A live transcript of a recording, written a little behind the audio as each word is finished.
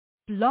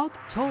Blog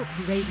Talk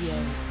Radio.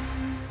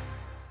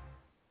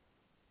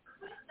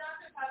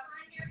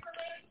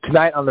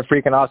 Tonight on the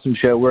Freakin Awesome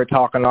Show, we're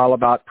talking all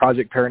about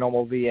Project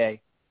Paranormal VA.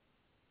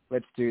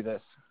 Let's do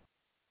this.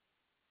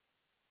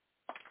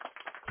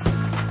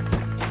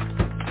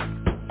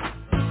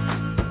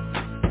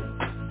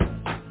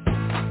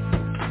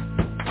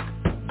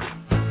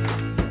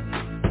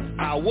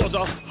 I was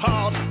a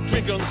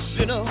hard-drinking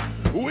sinner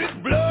with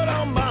blood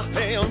on my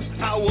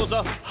hands. I was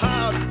a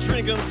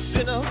hard-drinking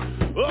sinner,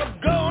 a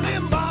gun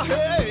in my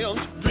hands,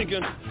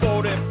 drinking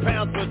 40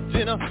 pounds for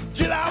dinner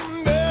till I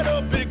met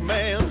a big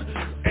man.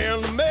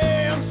 And the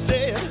man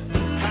said,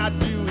 how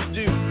do we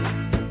do?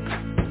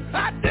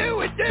 How do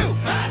we do?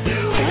 How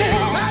do we do?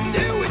 How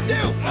do we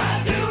do?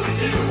 How do we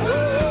do?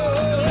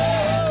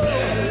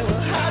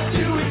 How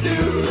do we do?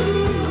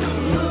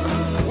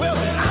 Well, I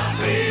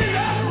feel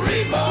I'm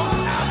reborn.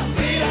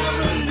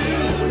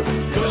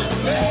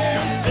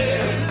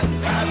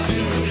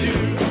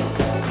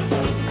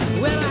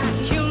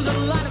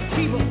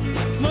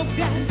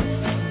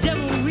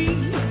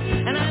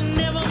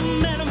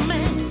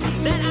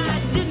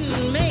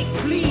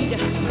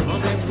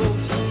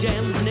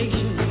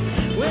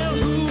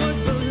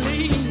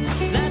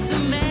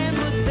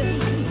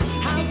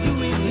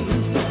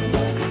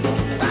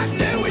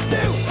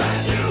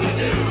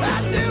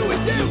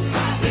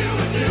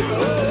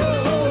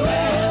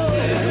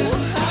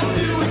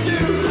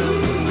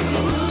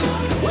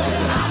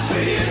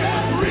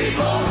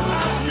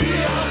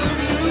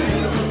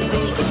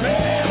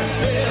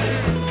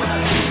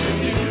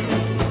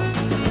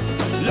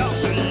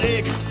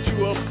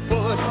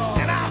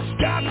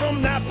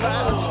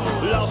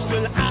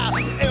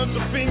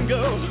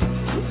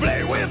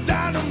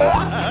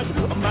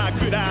 My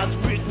good eyes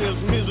witness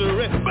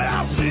misery, but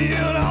I'm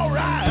feeling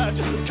alright,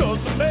 'cause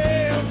the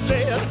man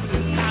said,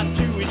 how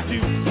do we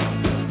do?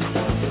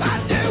 How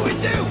do we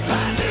do?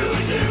 How do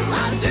we do?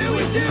 How do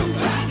we do?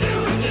 How do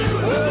we do?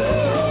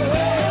 Oh,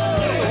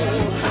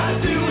 how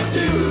do we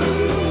do?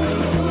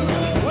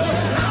 Well,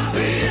 I'm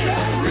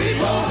feeling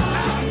reborn,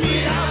 I'm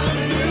feeling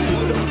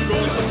renewed,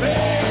 'cause the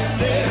man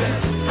said,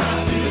 how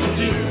do we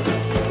do?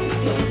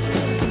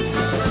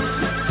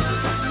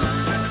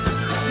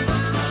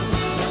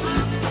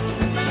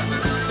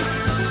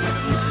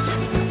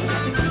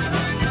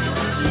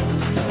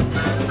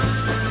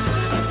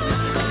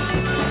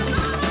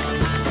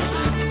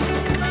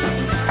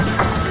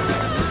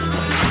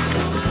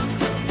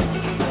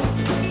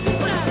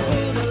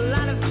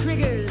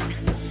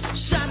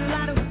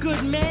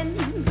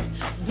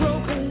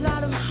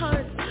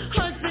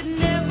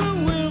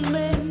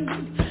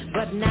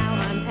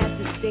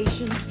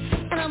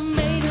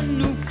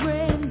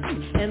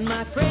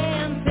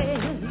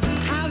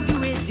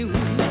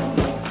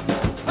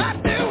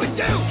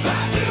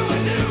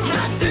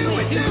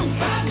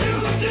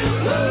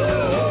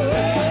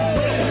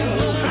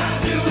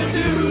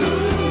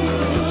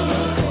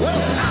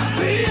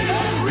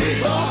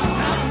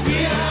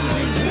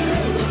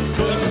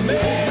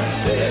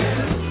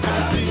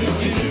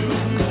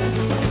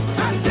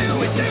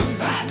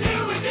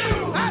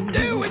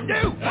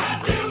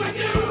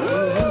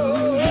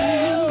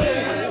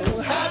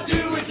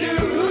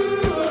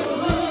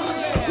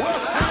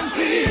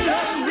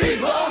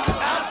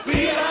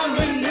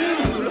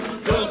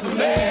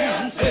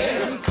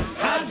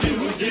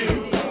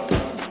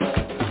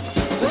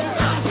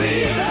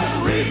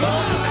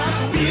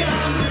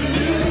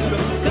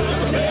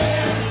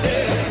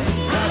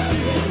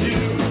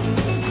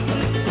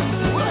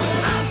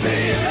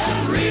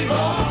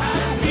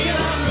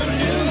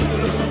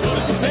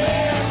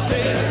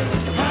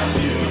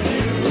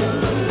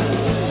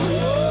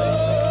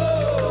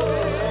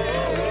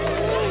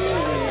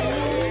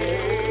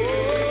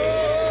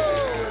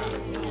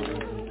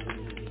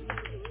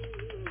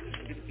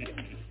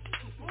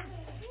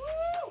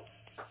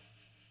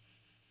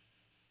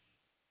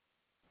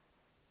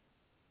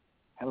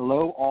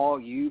 Hello, all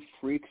you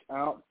freaks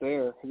out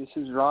there. This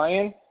is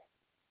Ryan.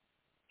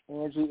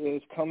 Angie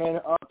is coming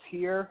up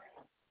here.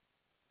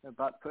 I'm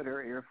about to put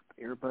her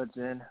earbuds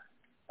in.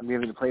 I'm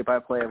giving the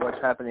play-by-play of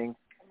what's happening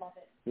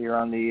here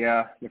on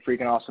the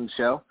Freakin Awesome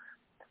Show.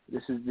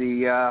 This is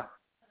the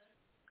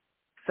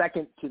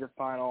second to the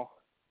final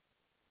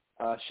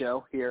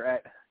show here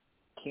at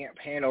Camp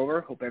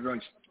Hanover. Hope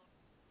everyone's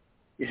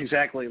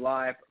exactly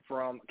live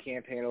from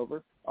Camp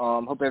Hanover.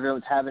 Hope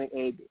everyone's having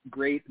a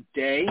great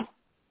day.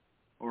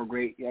 Or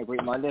great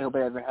Monday. Hope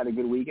everyone had a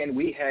good weekend.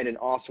 We had an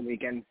awesome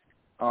weekend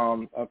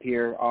up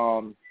here.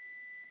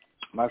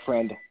 My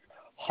friend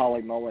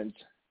Holly Mullins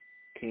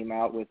came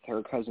out with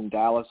her cousin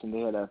Dallas, and they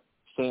had a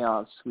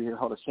seance. We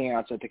held a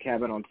seance at the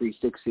cabin on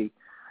 360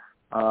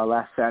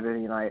 last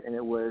Saturday night, and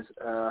it was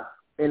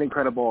an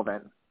incredible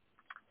event.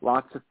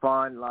 Lots of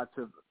fun, lots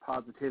of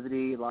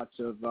positivity, lots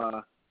of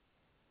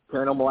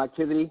paranormal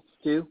activity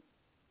too.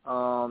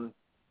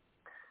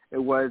 It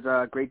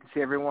was great to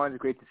see everyone. It was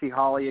great to see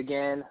Holly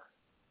again.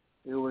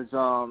 It was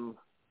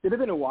it had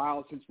been a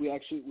while since we've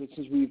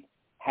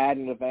had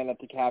an event at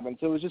the cabin,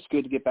 so it was just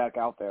good to get back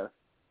out there,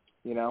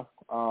 you know.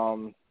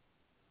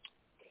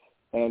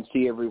 and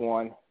see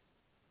everyone.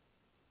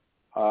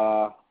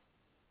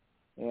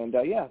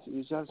 Yeah, so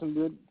just have some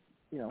good,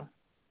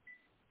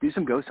 do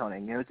some ghost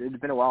hunting.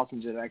 It's been a while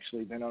since I've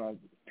actually been on a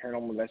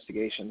paranormal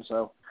investigation,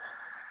 so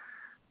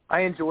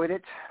I enjoyed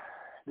it.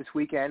 This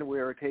weekend we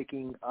were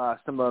taking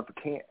some of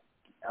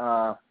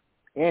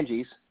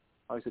Angie's.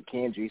 I always said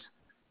Kanji's.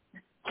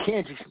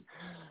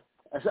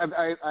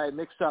 I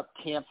mixed up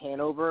Camp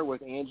Hanover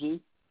with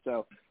Angie,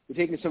 so we're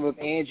taking some of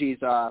Angie's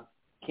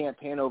Camp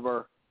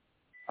Hanover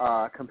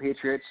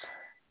compatriots,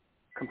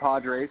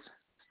 compadres,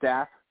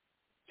 staff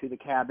to the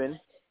cabin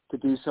to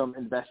do some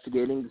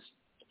investigating. This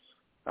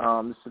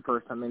is the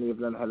first time any of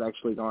them have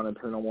actually gone on a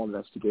paranormal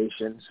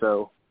investigation,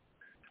 so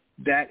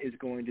that is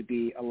going to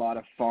be a lot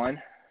of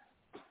fun.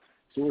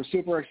 So we're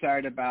super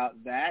excited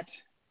about that.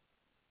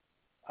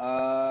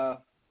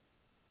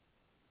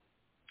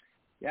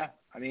 Yeah,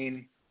 I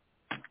mean,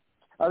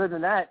 other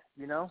than that,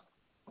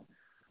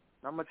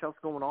 not much else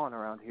going on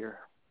around here.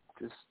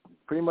 It's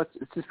pretty much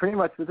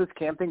with this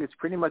camping, it's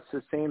pretty much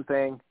the same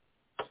thing.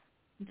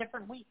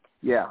 Different week.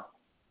 Yeah.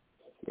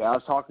 Yeah, I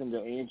was talking to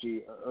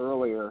Angie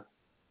earlier,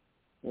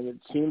 and it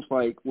seems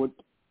like what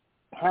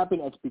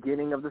happened at the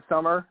beginning of the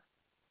summer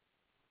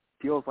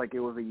feels like it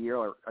was a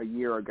year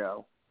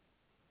ago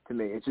to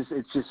me. It's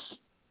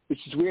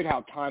just weird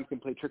how time can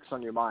play tricks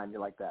on your mind.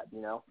 You're like that,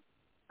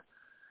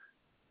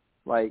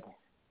 Like,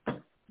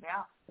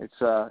 yeah.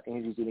 It's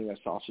Angie's eating a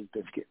sausage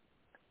biscuit,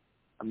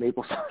 a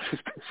maple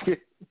sausage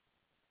biscuit.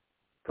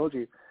 Told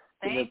you,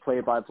 giving it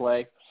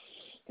play-by-play.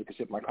 Take a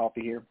sip of my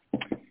coffee here.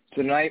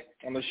 So tonight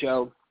on the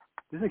show,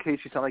 just in case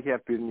you sound like you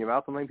have food in your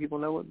mouth, I'm letting people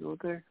know what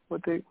they're Well,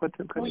 you're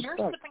sipping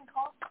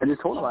coffee. I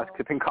just told them I was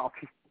sipping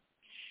coffee.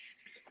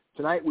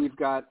 Tonight we've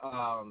got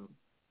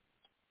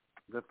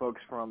the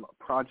folks from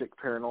Project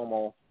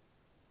Paranormal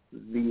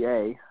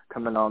VA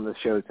coming on the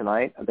show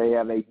tonight. They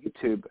have a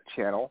YouTube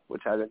channel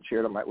which I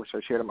shared on my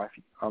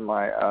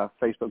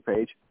Facebook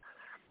page.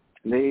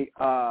 They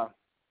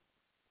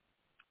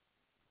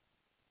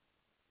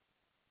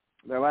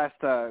their last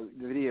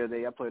video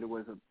they uploaded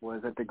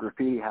was at the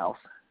graffiti house,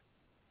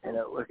 and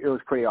it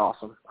was pretty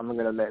awesome. I'm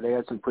gonna admit they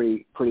had some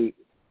pretty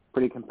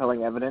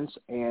compelling evidence,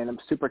 and I'm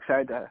super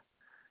excited to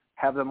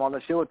have them on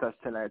the show with us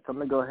tonight. So I'm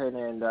gonna go ahead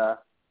and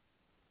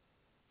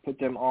put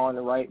them on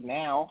right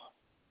now.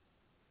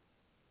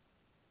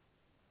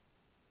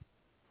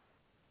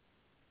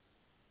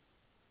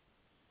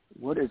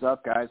 What is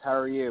up, guys? How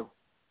are you?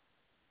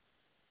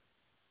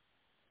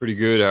 Pretty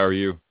good. How are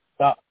you?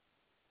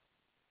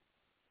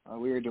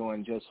 We are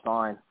doing just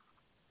fine.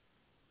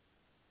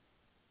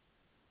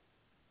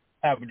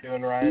 How we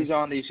doing, Ryan? Who's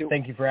on the show?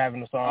 Thank you for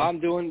having us on.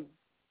 I'm doing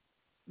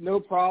no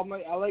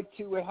problem. I like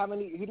to.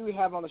 Who do we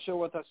have on the show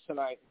with us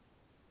tonight?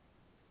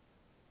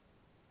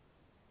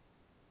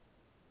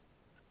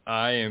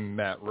 I am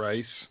Matt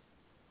Rice.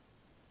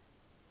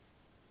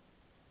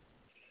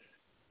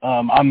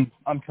 I'm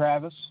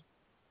Travis.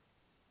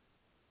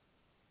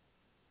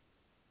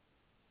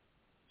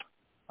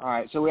 All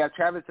right, so we have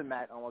Travis and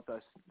Matt on with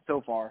us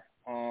so far.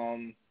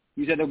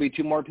 You said there'll be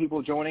two more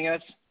people joining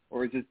us,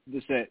 or is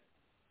this it?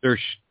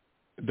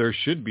 There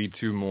should be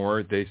two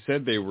more. They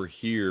said they were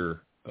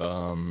here.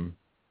 Oh,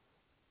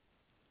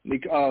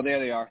 there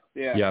they are.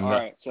 Yeah. All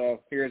right.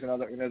 So here's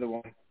another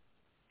one.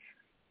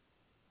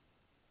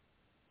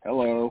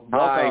 Hello.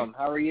 Welcome.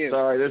 Hi. How are you?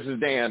 Sorry, this is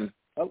Dan.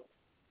 Oh.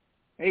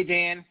 Hey,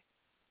 Dan.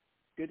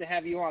 Good to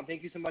have you on.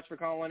 Thank you so much for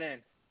calling in.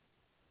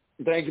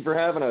 Thank you for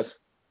having us.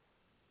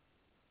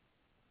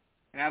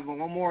 I have one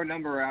more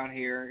number around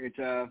here. It's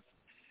a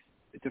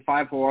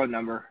 540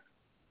 number.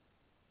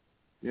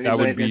 That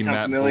would be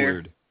Matt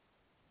Bullard.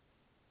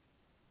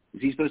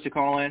 Is he supposed to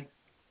call in?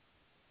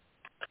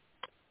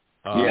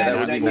 Yeah, that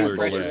would be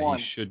Bullard. Yeah,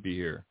 he should be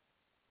here.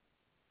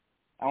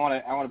 I want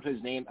to put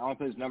his name. I want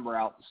to put his number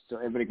out so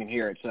everybody can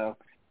hear it. So,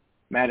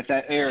 Matt, if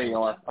that there you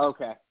are.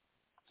 Okay.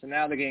 So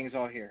now the gang's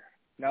all here.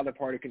 Now the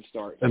party can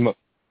start. Am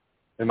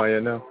I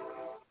in now?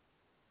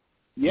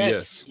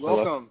 Yes.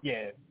 Welcome. Hello?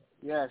 Yeah.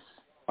 Yes.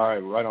 All right,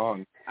 right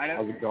on.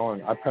 How's it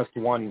going? I pressed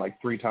 1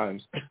 like 3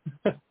 times.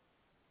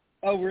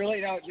 Oh, really?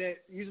 Now,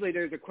 usually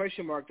there's a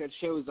question mark that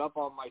shows up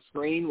on my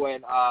screen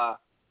when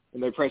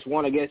they press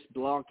 1. I guess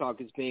Blog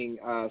Talk is being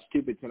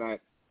stupid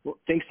tonight. Well,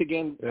 thanks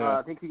again.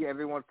 Yeah. Thank you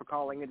everyone for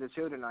calling into the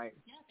show tonight.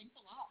 Yeah, thanks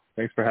a lot.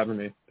 Thanks for having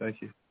me.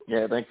 Thank you.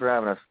 Yeah, thanks for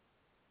having us.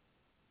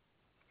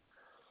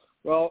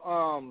 Well,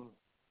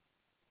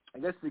 I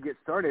guess to get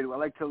started, I'd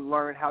like to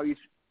learn how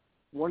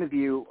one of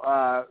you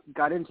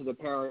got into the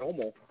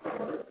paranormal.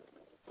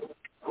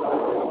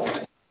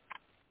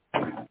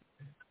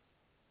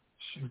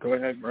 Go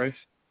ahead, Bryce.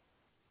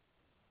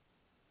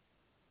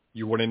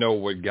 You want to know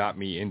what got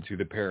me into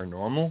the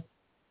paranormal?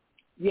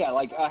 Yeah,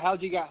 like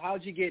how'd you get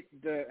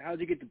the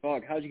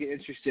bug? How'd you get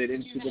interested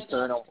into the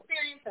paranormal?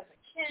 Experience as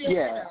a kid.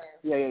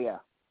 Yeah.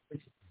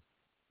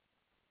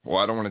 Well,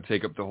 I don't want to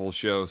take up the whole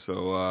show,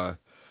 so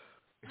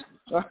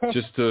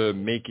just to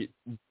make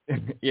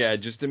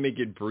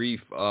it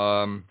brief.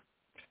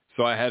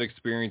 So I had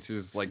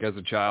experiences like as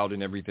a child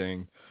and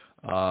everything,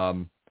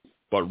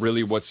 but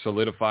really what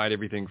solidified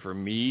everything for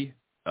me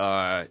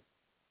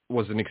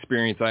was an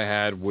experience I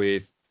had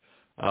with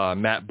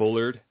Matt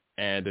Bullard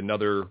and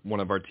another one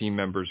of our team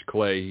members,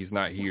 Clay. He's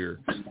not here.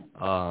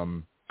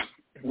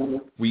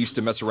 We used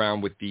to mess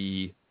around with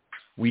the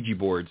Ouija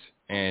boards,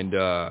 and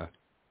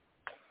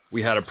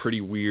we had a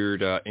pretty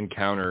weird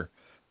encounter.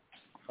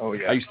 Oh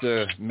yeah. I used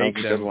to make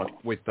them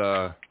with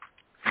I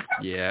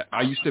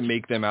used to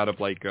make them out of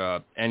like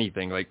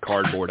anything, like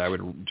cardboard. I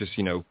would just,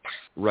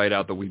 write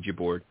out the Ouija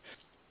board.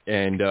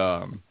 And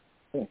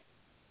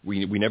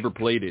we never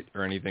played it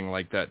or anything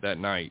like that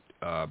night.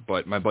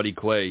 But my buddy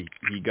Clay,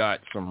 he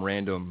got some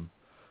random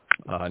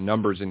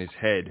numbers in his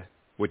head,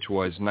 which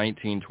was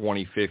 19,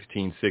 20,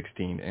 15,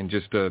 16. And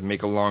just to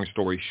make a long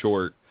story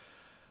short,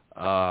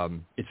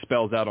 it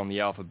spells out on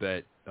the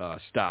alphabet,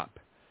 stop.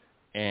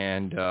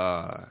 And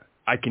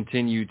I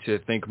continued to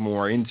think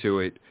more into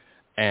it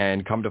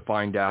and come to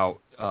find out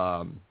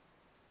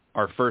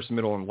our first,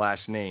 middle, and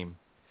last name.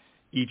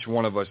 Each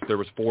one of us, there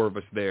was 4 of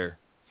us there.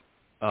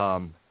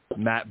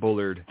 Matt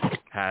Bullard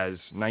has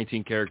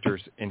 19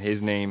 characters in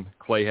his name.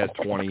 Clay has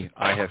 20.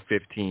 I have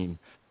 15.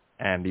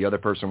 And the other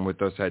person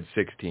with us had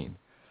 16.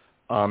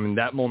 And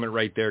that moment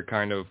right there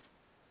kind of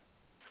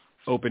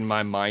opened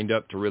my mind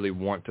up to really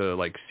want to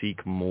like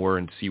seek more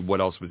and see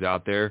what else was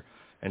out there.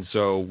 And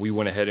so we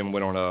went ahead and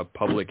went on a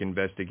public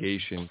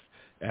investigation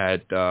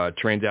at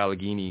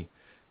Trans-Allegheny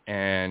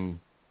and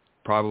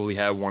probably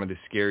had one of the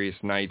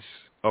scariest nights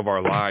of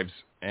our lives.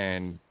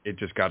 And it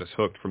just got us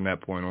hooked from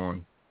that point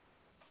on.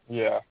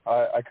 Yeah,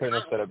 I couldn't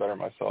have said it better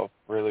myself.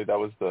 Really, that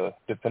was the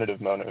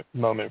definitive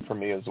moment for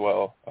me as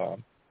well.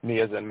 Me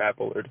as in Matt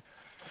Bullard.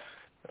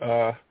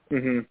 In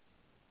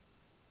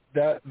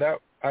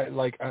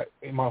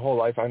my whole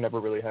life, I never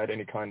really had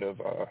any kind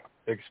of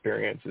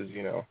experiences.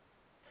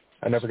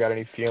 I never got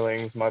any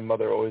feelings. My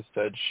mother always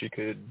said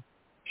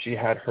she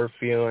had her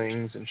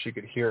feelings and she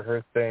could hear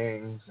her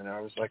things, and I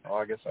was like, oh,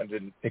 I guess I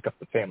didn't pick up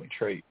the family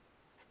trait.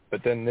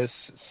 But then this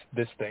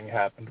thing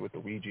happened with the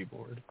Ouija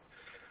board.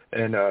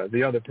 And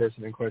the other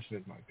person in question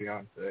is my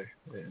fiance,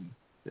 and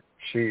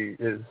she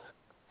is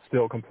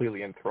still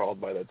completely enthralled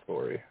by that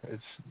story.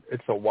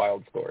 It's a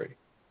wild story.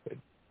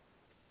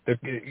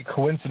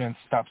 Coincidence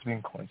stops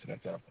being coincidence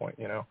at a point,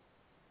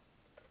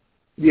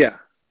 Yeah.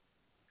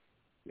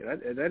 Yeah,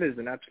 that is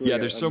an absolute. Yeah,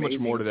 there's so much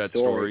more to that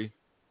story.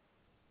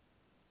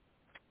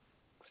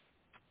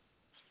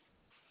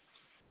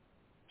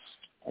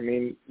 I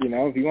mean,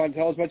 if you want to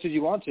tell as much as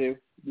you want to,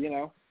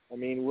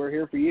 we're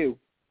here for you.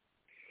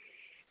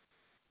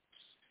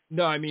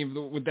 No, I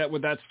mean with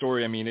that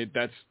story, I mean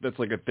that's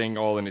like a thing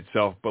all in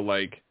itself. But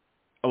like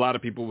a lot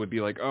of people would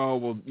be like, oh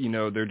well,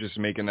 they're just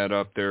making that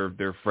up.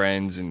 They're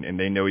friends and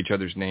they know each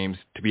other's names.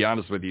 To be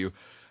honest with you,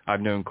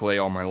 I've known Clay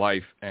all my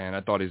life, and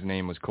I thought his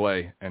name was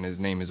Clay, and his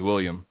name is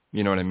William.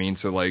 You know what I mean?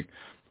 So like,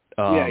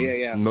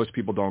 yeah. Most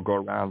people don't go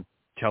around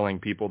telling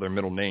people their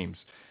middle names,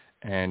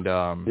 and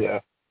yeah,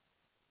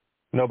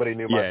 nobody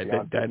knew my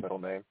fiance's middle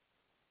name.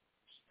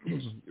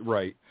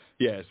 Right.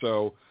 Yeah.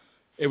 So.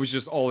 It was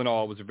just all in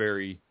all, it was a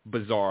very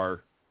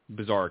bizarre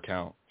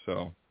account.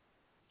 So,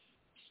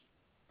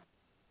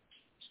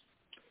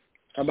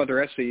 how about the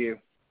rest of you?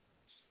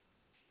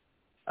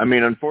 I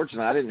mean,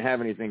 unfortunately, I didn't have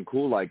anything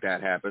cool like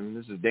that happen.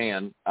 This is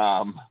Dan.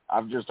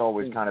 I've just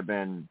always kind of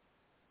been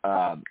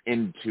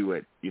into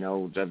it.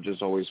 I've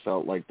just always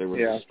felt like there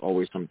was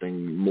always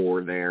something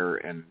more there,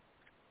 and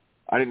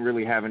I didn't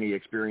really have any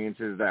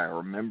experiences that I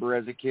remember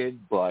as a kid.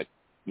 But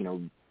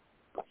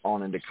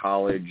on into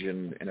college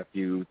and a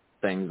few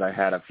things. I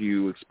had a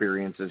few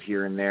experiences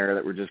here and there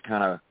that were just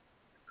kind of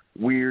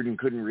weird and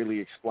couldn't really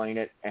explain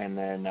it. And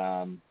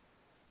then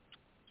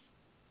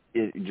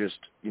it just,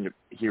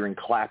 hearing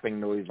clapping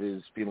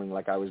noises, feeling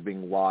like I was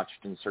being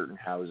watched in certain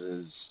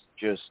houses,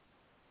 just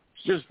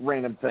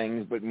random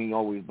things, but me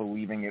always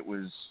believing it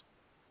was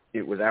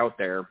out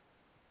there.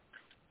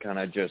 Kind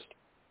of just,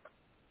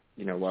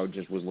 I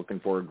just was looking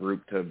for a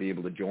group to be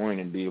able to join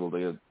and be able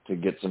to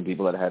get some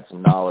people that had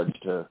some knowledge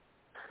to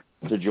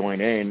join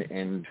in,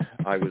 and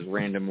I was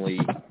randomly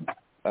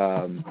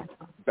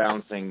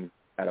bouncing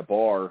at a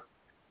bar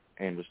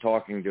and was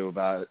talking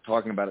about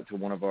it to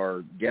one of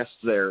our guests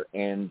there,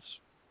 and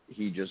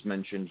he just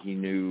mentioned he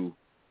knew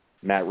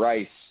Matt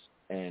Rice,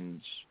 and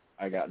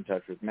I got in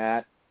touch with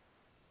Matt.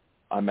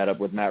 I met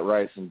up with Matt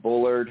Rice and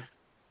Bullard,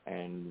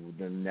 and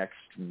the next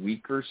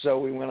week or so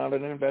we went on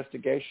an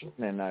investigation,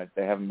 and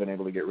they haven't been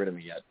able to get rid of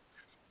me yet.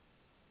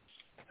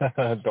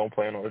 Don't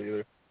plan on it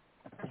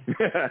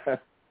either.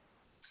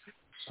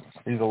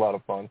 He's a lot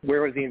of fun.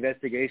 Where was the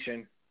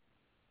investigation?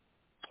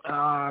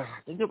 I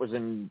think it was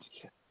in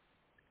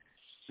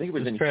Hume,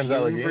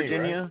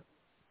 Virginia. Right?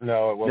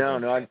 No, it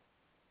wasn't. No.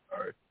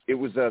 It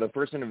was the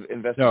first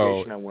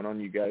investigation I went on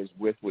you guys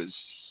with was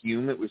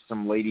Hume. It was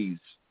some lady's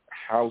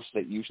house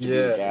that used to be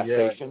a gas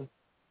station.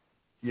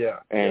 Yeah.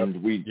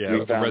 And we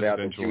found out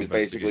that she was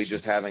basically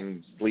just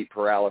having sleep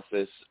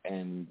paralysis,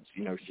 and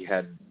she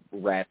had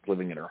rats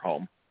living in her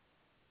home.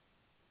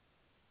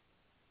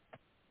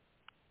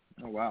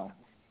 Oh wow.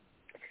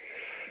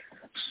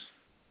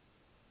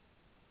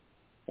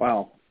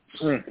 Wow.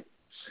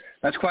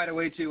 That's quite a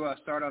way to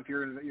start off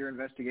your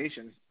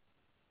investigation.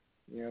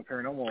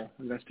 paranormal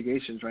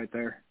investigations right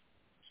there.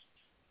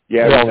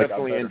 Yeah, it's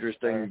definitely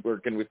interesting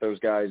working with those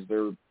guys.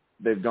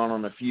 They've gone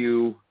on a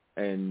few,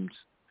 and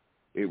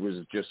it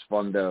was just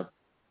fun to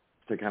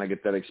kind of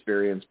get that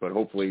experience. But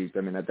hopefully,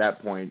 I mean, at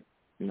that point,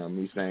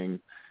 me saying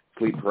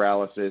sleep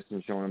paralysis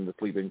and showing them the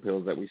sleeping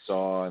pills that we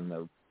saw and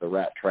the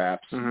rat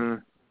traps. Mm-hmm.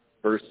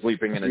 First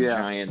sleeping in a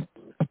giant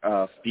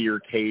fear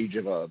cage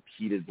of a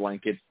heated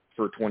blanket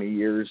for 20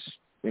 years,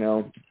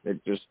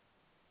 it just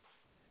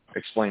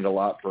explained a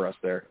lot for us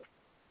there.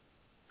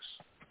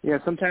 Yeah,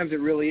 sometimes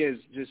it really is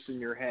just in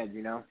your head,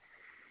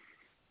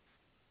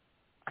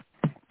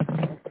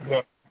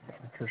 Yep,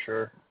 for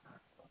sure.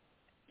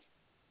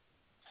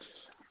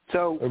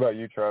 So, what about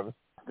you, Travis?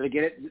 Did I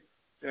get it?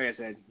 Like I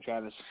said,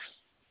 Travis.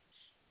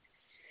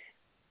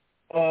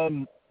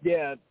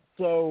 Yeah,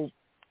 so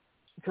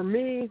for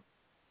me,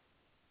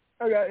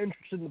 I got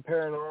interested in the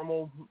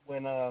paranormal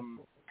when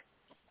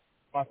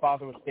my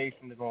father was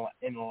stationed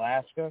in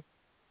Alaska.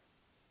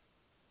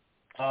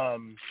 We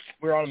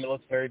were on a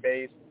military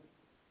base,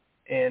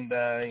 and,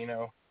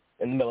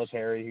 in the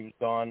military, he was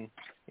gone,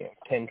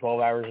 10,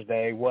 12 hours a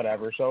day,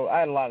 whatever. So I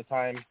had a lot of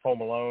time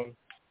home alone.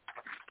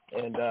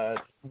 And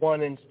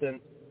one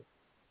instance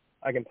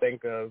I can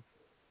think of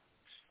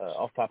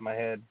off the top of my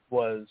head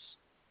was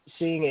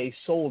seeing a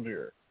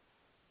soldier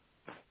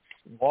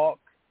walk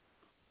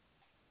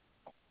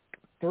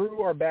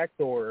through our back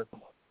door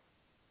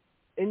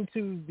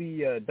into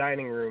the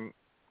dining room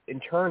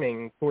and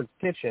turning towards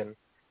the kitchen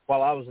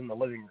while I was in the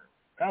living room.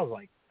 I was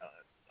like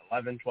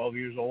 11, 12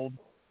 years old.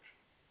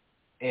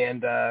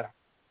 And,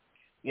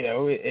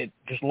 it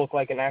just looked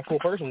like an actual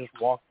person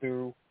just walked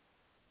through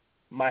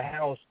my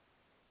house.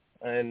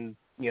 And,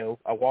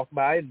 I walk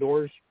by,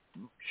 doors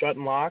shut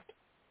and locked.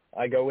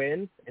 I go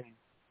in, and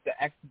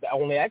the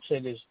only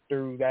exit is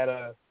through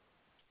that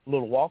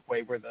little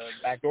walkway where the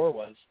back door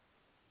was.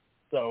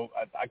 So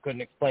I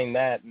couldn't explain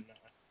that. And,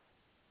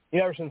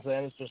 ever since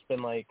then, it's just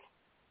been like,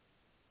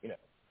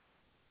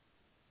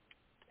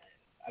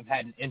 I've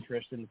had an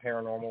interest in the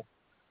paranormal.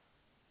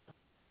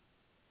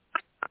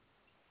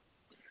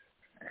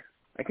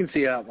 I can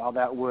see how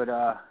that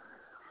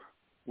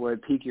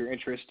would pique your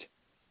interest.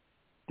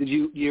 Did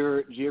you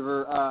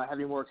ever have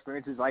any more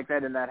experiences like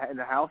that in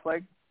the house,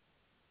 like?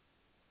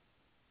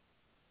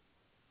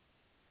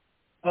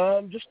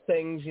 Just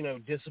things,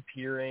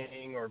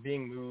 disappearing or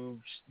being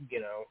moved,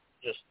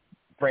 just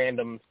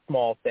random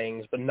small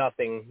things, but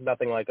nothing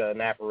like an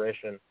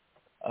apparition.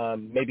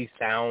 Maybe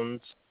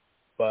sounds,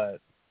 but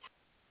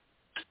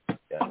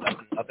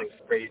nothing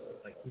crazy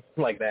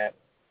like that.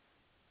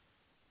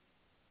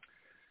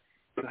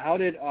 So how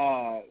did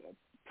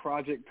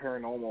Project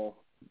Paranormal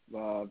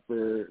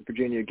for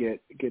Virginia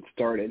get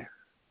started?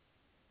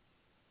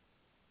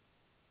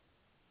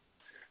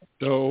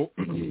 So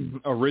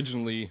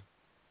originally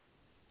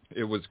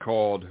it was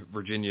called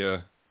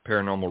Virginia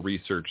Paranormal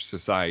Research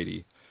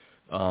Society.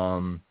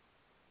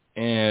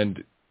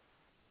 And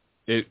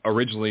it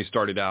originally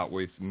started out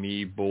with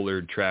me,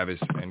 Bullard, Travis,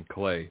 and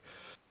Clay.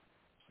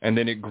 And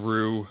then it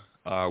grew.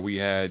 We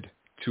had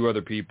two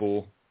other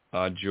people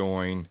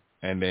join,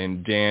 and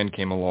then Dan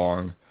came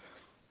along.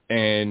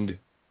 And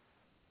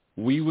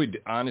we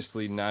would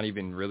honestly not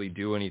even really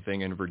do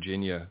anything in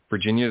Virginia.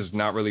 Virginia is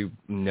not really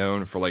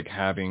known for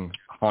having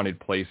haunted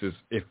places.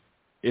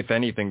 If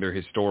anything, they're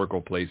historical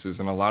places,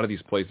 and a lot of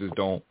these places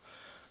don't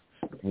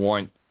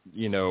want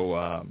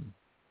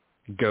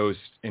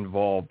ghosts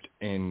involved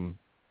in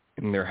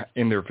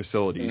their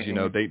facilities.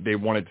 Mm-hmm. They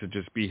want it to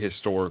just be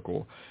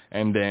historical.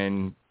 And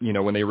then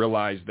when they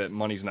realize that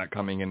money's not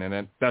coming in,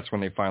 and that's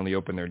when they finally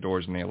open their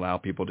doors and they allow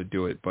people to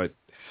do it. But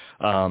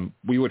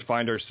we would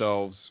find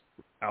ourselves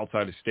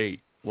outside of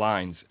state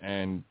lines,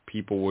 and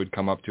people would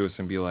come up to us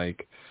and be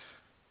like,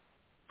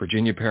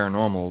 Virginia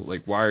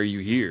Paranormal, why are you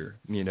here?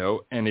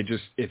 And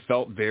it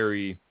felt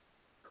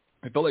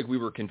like we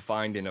were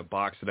confined in a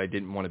box that I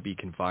didn't want to be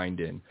confined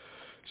in.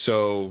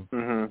 So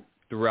mm-hmm.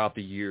 throughout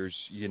the years,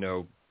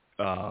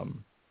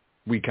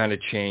 we kind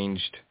of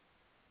changed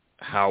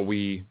how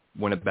we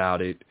went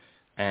about it.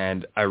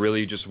 And I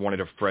really just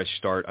wanted a fresh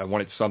start. I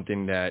wanted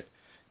something that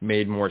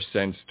made more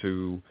sense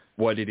to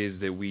what it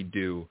is that we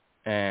do.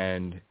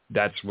 And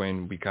that's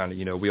when we kind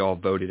of, we all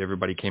voted.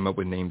 Everybody came up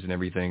with names and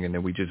everything, and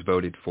then we just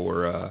voted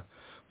for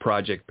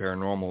Project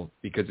Paranormal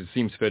because it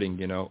seems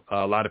fitting.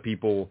 A lot of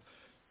people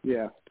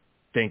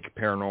think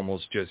paranormal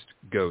is just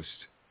ghosts,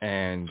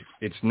 and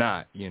it's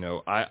not.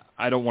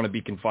 I don't want to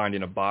be confined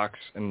in a box,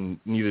 and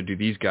neither do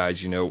these guys.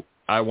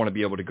 I want to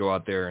be able to go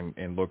out there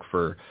and look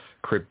for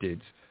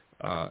cryptids,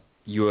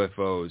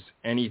 UFOs,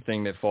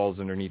 anything that falls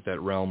underneath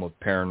that realm of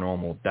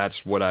paranormal. That's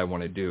what I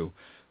want to do.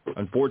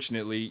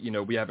 Unfortunately,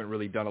 we haven't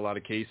really done a lot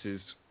of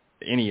cases,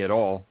 any at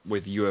all,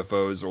 with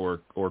UFOs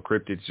or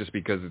cryptids, just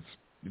because it's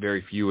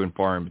very few and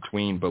far in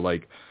between. But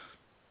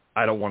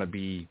I don't want to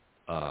be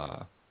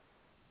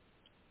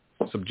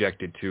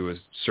subjected to a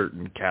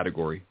certain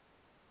category.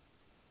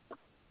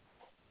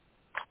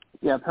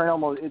 Yeah,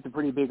 paranormal is a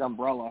pretty big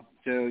umbrella.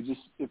 So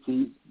just if we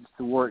use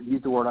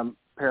the word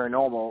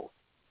paranormal,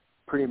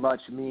 pretty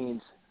much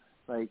means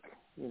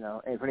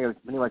and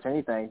pretty much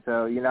anything.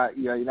 So you're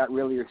not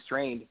really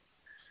restrained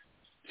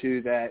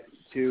to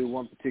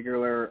one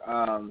particular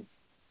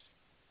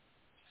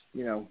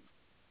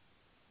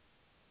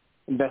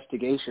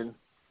investigation.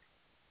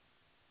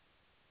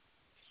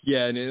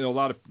 Yeah, and a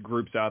lot of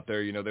groups out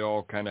there, they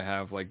all kind of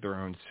have like their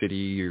own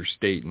city or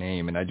state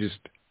name, and I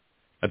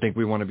think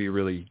we want to be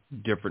really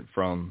different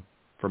from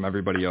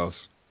everybody else.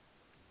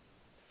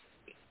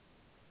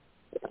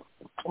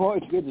 Well,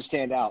 it's good to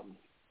stand out,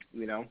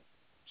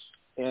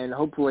 and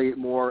hopefully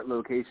more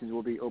locations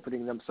will be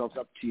opening themselves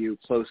up to you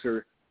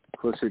closer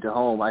to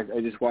home. I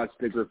just watched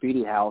the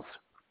Graffiti House,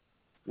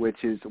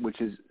 which is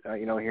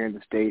here in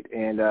the state,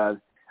 and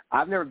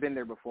I've never been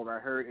there before, but I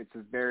heard it's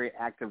a very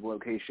active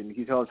location. Can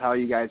you tell us how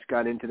you guys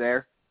got into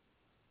there?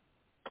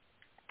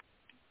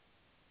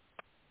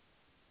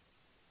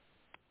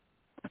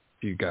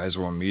 Do you guys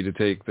want me to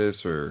take this,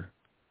 or?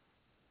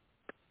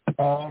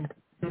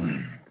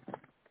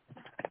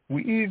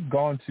 We've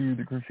gone to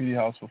the Graffiti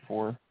House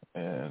before,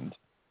 and,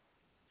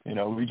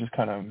 we just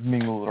kind of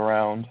mingled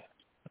around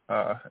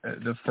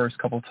the first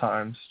couple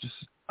times, just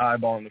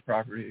eyeballing the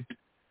property.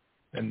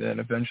 And then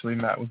eventually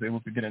Matt was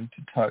able to get into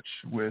touch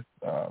with,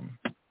 what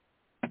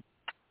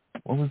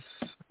was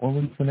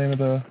the name of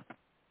the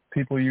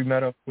people you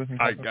met up with?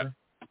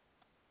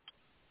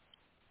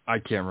 I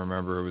can't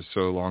remember. It was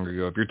so long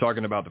ago. If you're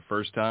talking about the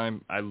first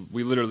time,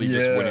 we literally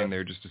just went in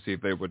there just to see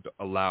if they would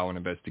allow an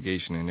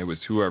investigation, and it was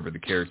whoever the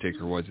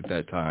caretaker was at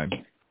that time.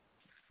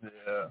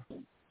 Yeah.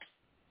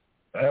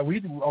 A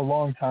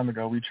long time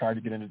ago, we tried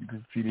to get into the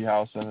Graffiti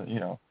House and,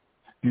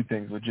 do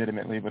things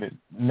legitimately, but it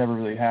never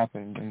really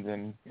happened. And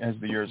then as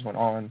the years went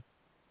on,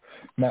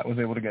 Matt was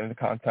able to get into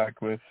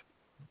contact with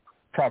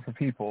proper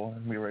people,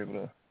 and we were able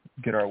to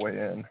get our way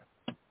in.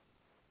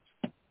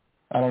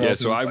 I don't know. Yeah, if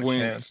so I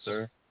went. Chance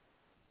or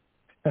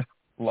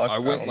luck, I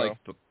went like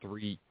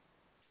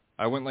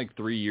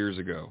 3 years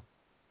ago,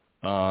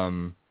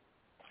 and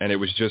it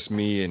was just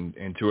me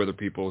and two other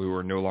people who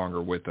were no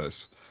longer with us,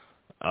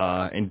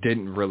 and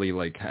didn't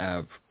really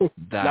have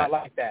that. Not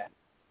like that.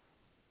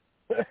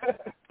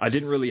 I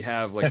didn't really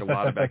have a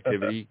lot of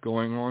activity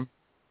going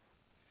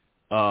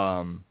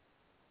on.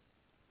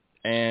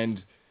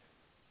 And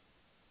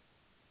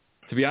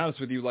to be honest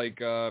with you,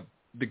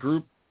 the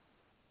group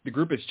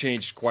has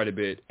changed quite a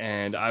bit,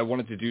 and I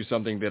wanted to do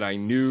something that I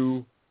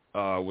knew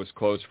was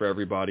close for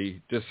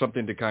everybody, just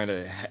something to kind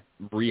of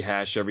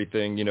rehash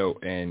everything,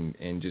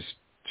 and just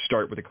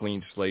start with a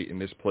clean slate. In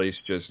this place,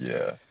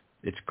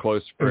 it's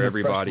close for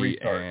everybody,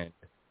 and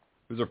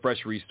it was a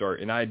fresh restart.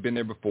 And I had been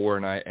there before,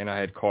 and I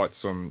had caught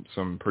some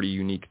pretty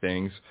unique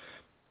things.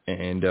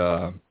 And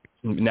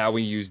now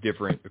we use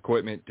different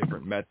equipment,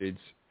 different methods,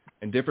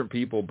 and different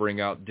people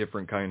bring out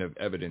different kind of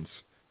evidence.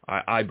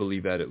 I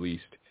believe that, at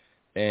least.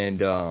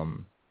 And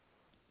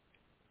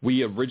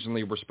we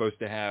originally were supposed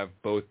to have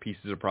both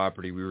pieces of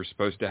property. We were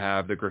supposed to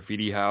have the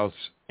Graffiti House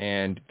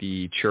and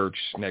the church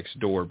next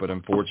door, but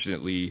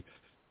unfortunately,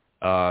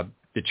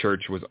 the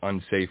church was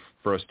unsafe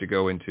for us to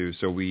go into,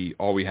 so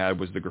all we had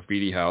was the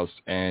Graffiti House.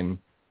 And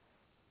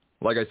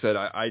like I said,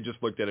 I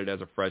just looked at it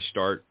as a fresh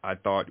start. I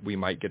thought we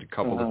might get a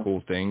couple of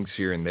cool things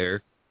here and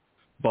there,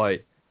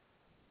 but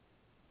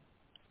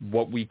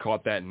what we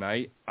caught that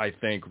night, I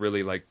think,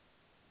 really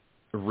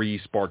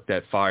re-sparked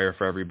that fire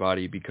for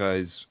everybody,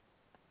 because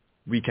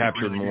we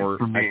captured more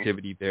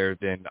activity there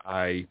than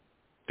I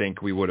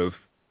think we would have.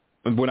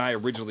 When I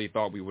originally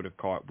thought we would have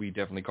caught, we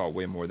definitely caught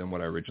way more than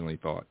what I originally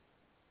thought.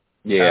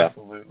 Yeah.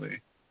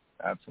 Absolutely.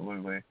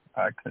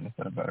 I couldn't have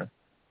said it better.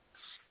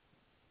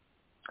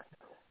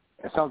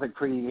 It sounds like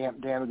pretty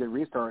damn good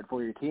restart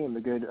for your team, a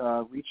good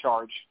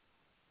recharge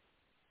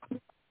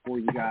for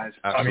you guys.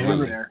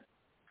 Absolutely. There.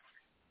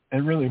 It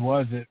really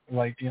was.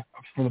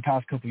 For the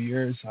past couple of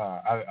years,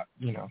 I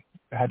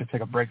had to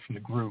take a break from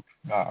the group.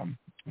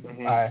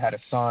 I had a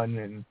son,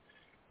 and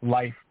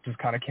life just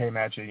kind of came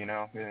at you,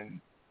 and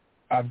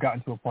I've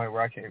gotten to a point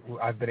where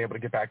I've been able to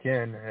get back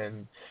in,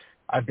 and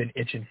I've been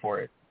itching for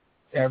it.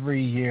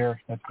 Every year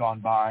that's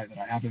gone by that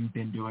I haven't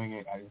been doing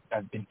it,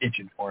 I've been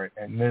itching for it.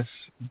 And this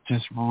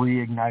just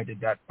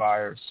reignited that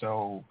fire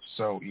so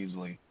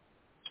easily.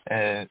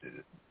 And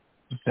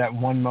that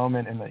one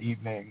moment in the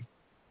evening,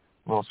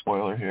 little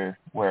spoiler here,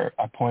 where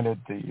I pointed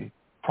the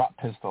prop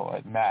pistol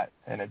at Matt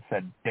and it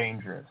said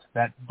dangerous,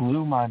 that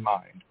blew my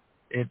mind.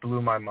 It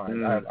blew my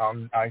mind.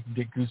 I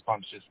get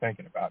goosebumps just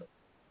thinking about it.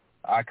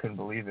 I couldn't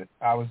believe it.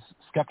 I was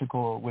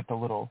skeptical with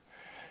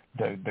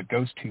the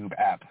Ghost Tube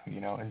app,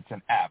 and it's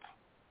an app.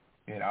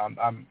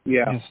 I'm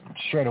just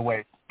straight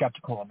away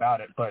skeptical about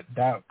it. But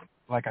that,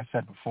 like I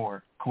said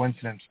before,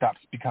 coincidence stops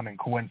becoming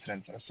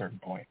coincidence at a certain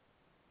point.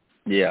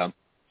 Yeah.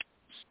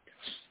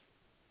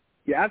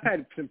 Yeah, I've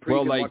had some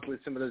pretty good luck with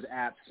some of those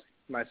apps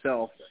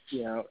myself,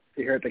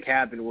 here at the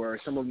cabin, where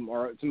some of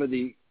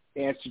the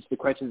answers to the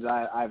questions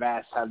I've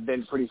asked have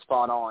been pretty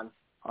spot on.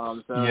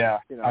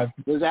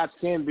 Those apps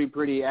can be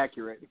pretty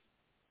accurate.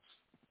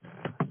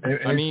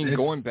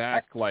 Going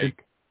back,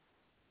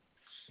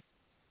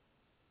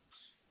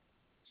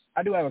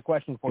 I do have a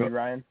question for you,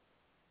 Ryan.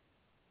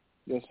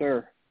 Yes,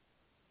 sir.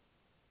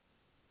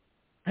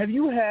 Have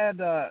you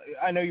had?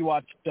 I know you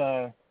watched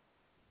our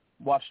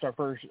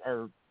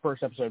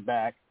first episode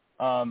back.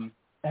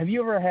 Have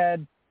you ever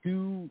had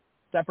two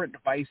separate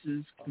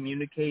devices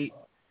communicate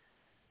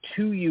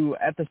to you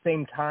at the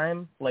same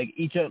time? Like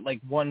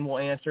one will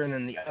answer and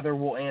then the other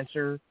will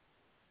answer,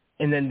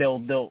 and then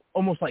they'll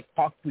almost like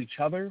talk to each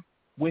other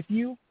with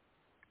you.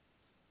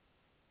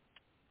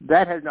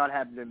 That has not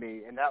happened to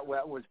me, and that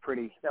was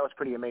pretty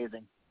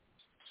amazing.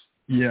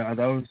 Yeah,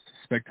 that was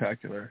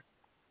spectacular.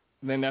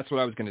 Then that's what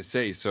I was going to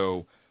say.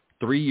 So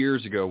 3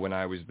 years ago when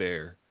I was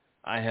there,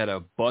 I had a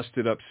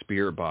busted up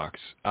spirit box.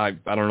 I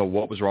don't know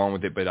what was wrong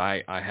with it, but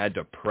I had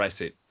to press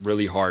it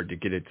really hard to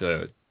get it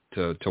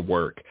to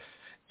work.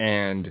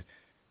 And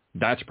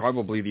that's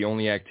probably the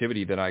only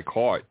activity that I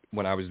caught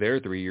when I was there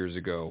 3 years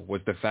ago,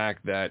 was the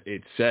fact that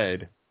it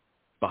said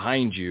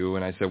behind you,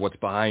 and I said, what's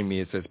behind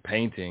me? It says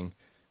painting.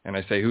 And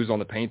I say, who's on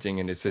the painting?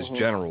 And it says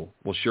general.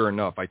 Well, sure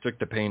enough, I took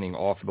the painting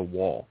off the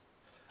wall.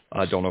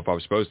 I don't know if I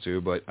was supposed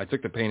to, but I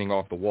took the painting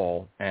off the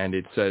wall, and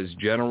it says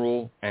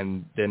general,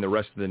 and then the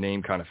rest of the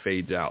name kind of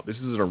fades out. This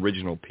is an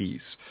original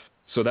piece.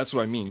 So that's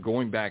what I mean,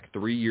 going back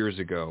 3 years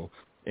ago,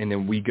 and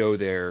then we go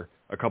there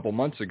a couple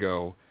months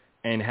ago,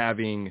 and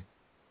having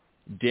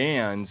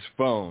Dan's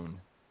phone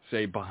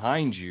say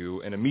behind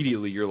you, and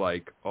immediately you're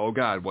like, oh,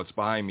 God, what's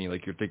behind me?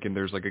 Like you're thinking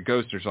there's like a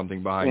ghost or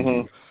something behind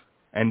you.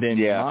 And then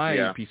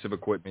my piece of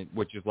equipment,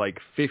 which is like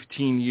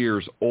 15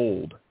 years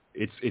old,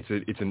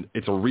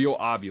 it's a real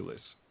Ovilus,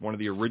 one of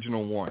the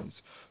original ones.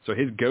 So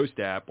his ghost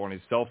app on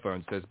his cell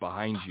phone says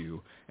behind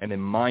you, and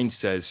then mine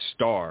says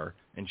star,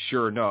 and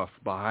sure enough,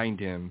 behind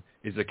him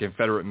is a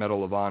Confederate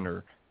Medal of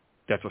Honor.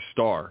 That's a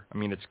star. I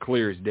mean, it's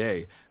clear as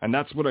day. And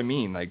that's what I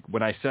mean. Like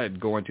when I said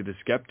going to the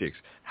skeptics,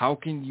 how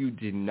can you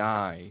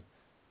deny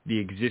the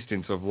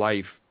existence of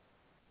life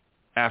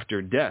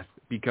after death?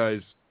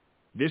 Because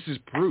this is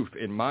proof.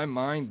 In my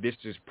mind, this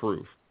is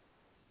proof.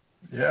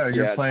 Yeah,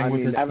 you're playing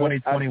with the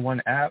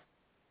 2021 app.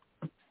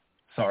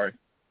 Sorry.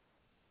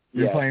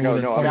 You're playing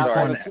with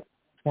a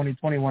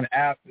 2021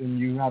 app, and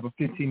you have a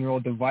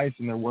 15-year-old device,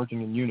 and they're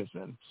working in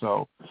unison.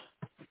 So,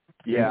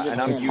 yeah,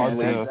 and I'm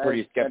usually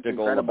pretty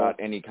skeptical about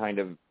any kind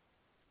of.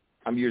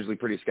 I'm usually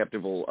pretty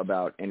skeptical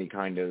about any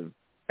kind of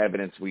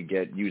evidence we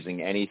get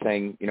using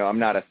anything. You know, I'm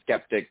not a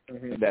skeptic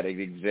that it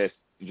exists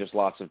just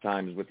lots of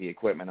times with the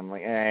equipment. I'm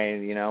like,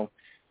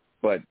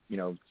 but,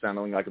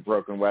 sounding like a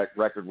broken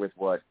record with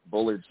what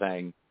Bullard's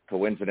saying,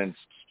 coincidence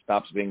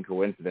stops being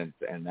coincidence.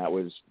 And that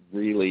was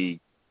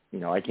really,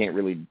 I can't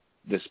really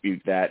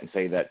dispute that and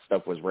say that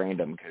stuff was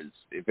random, because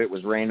if it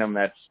was random,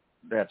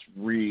 that's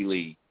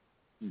really,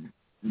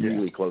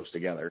 really close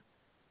together.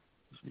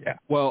 Yeah.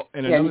 Well,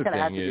 and another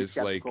thing is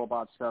like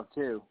about stuff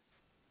too.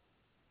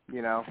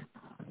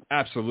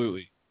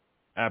 Absolutely.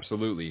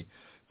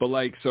 But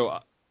like, so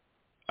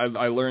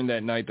I learned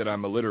that night that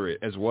I'm illiterate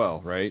as well,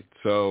 right?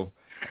 So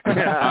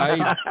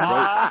I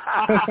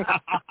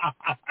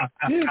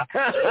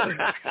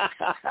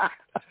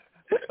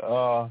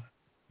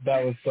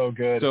that was so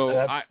good. So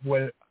I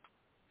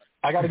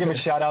got to give a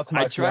shout out to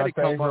my fiance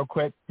real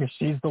quick, because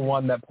she's the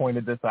one that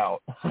pointed this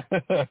out.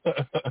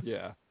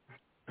 Yeah.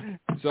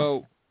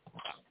 So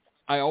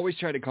I always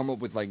try to come up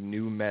with like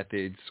new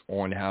methods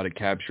on how to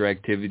capture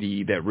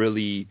activity that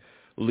really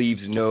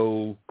leaves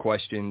no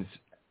questions.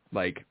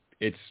 Like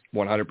it's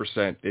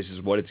 100%. This is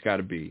what it's got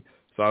to be.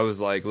 So I was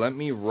like, let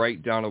me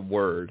write down a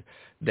word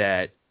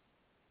that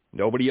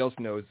nobody else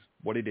knows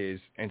what it is,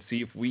 and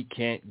see if we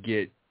can't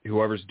get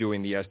whoever's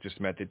doing the Estes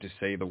method to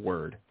say the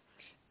word.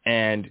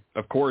 And,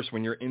 of course,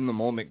 when you're in the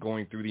moment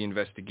going through the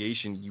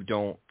investigation, you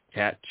don't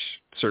catch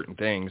certain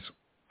things.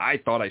 I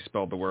thought I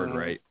spelled the word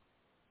right.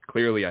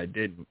 Clearly I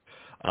didn't.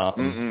 But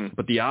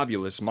the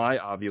Ovilus, my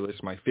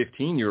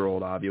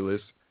 15-year-old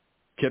Ovilus,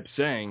 kept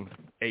saying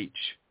H.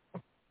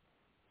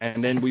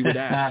 And then we would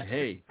ask,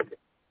 hey,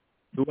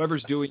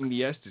 whoever's doing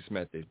the Estes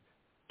method,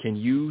 can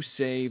you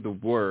say the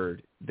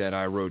word that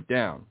I wrote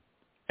down?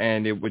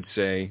 And it would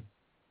say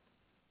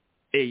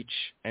H,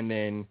 and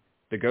then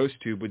the ghost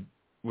tube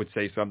would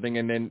say something,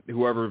 and then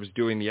whoever was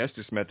doing the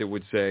Estes method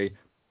would say,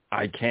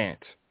 I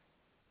can't.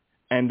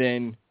 And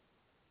then,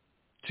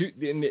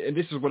 and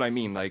this is what I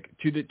mean, like,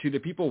 to the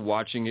people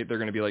watching it, they're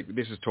going to be like,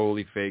 this is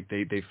totally fake,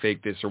 they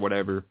faked this or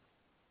whatever,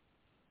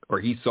 or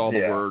he saw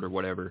the word or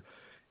whatever.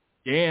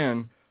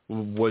 Dan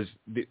was,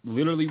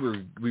 literally,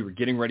 we were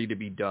getting ready to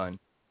be done,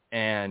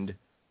 and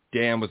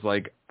Dan was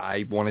like,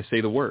 I want to say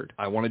the word.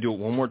 I want to do it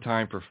one more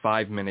time for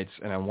 5 minutes,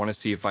 and I want to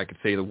see if I could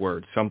say the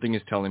word. Something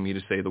is telling me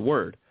to say the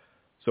word.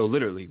 So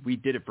literally, we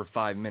did it for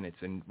 5 minutes,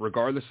 and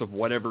regardless of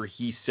whatever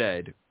he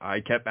said,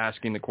 I kept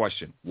asking the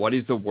question, what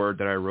is the word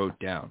that I wrote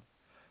down?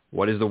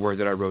 What is the word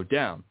that I wrote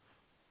down?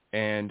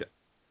 And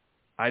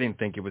I didn't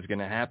think it was going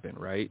to happen,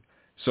 right?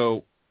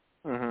 So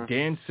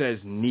Dan says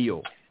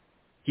kneel.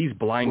 He's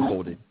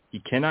blindfolded. He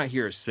cannot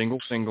hear a single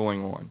thing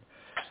going on.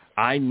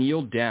 I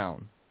kneeled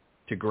down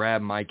to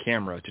grab my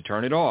camera to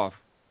turn it off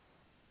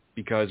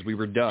because we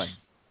were done.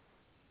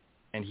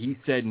 And he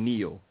said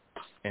kneel.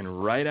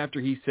 And right after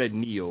he said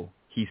kneel,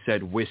 he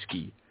said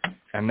whiskey.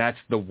 And that's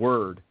the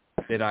word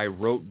that I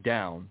wrote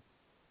down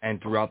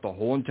And throughout the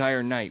whole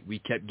entire night, we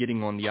kept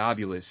getting on the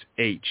obulus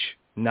H.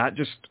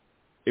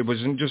 It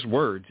wasn't just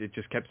words. It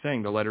just kept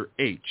saying the letter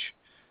H.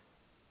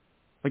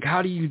 Like,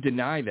 how do you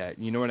deny that?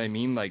 You know what I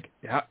mean? Like,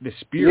 the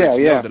spirits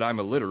know that I'm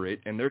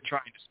illiterate, and they're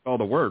trying to spell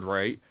the word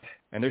right,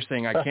 and they're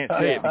saying I can't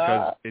say it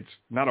because it's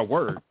not a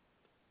word.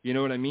 You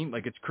know what I mean?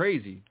 Like, it's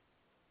crazy.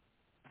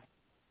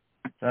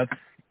 That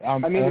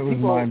was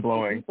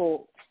mind-blowing.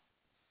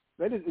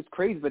 It's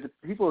crazy, but the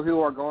people who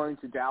are going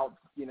to doubt,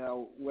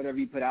 whatever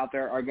you put out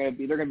there they're going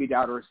to be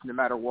doubters no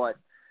matter what.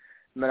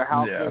 No matter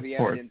how clear the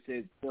evidence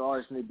is, there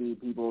are going to be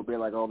people who will be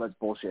like, oh, that's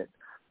bullshit.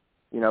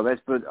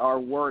 But our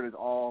word is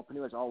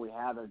pretty much all we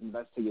have as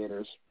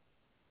investigators.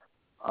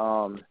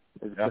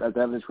 As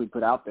evidence we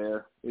put out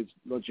there is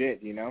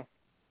legit,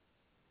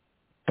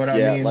 But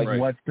I mean,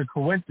 what's the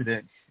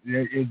coincidence?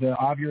 The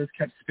obulus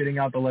kept spitting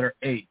out the letter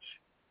H.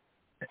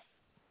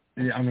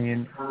 I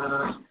mean,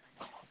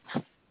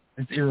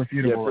 it's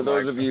irrefutable. Yeah, for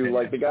those of you,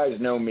 the guys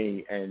know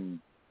me, and,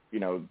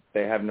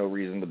 they have no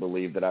reason to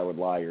believe that I would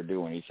lie or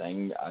do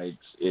anything.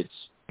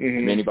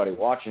 Anybody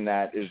watching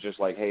that is just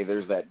like, hey,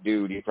 there's that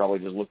dude. He probably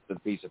just looked at the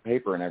piece of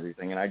paper and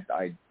everything, and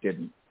I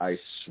didn't. I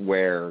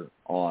swear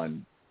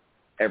on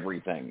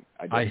everything.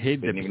 I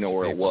didn't even know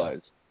where it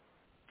was.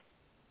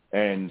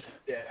 And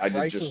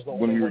I just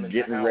when we were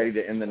getting ready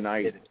to end the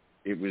night,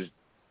 it was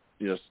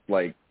just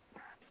like,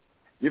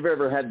 you've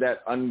ever had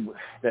that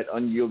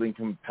unyielding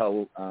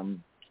compel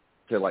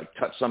to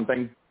touch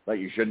something that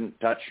you shouldn't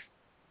touch?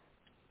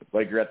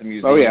 Like you're at the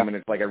museum and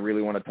it's like, I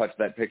really want to touch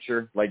that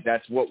picture. Like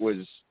that's what was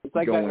It's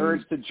like going, that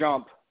urge to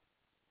jump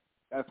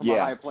from a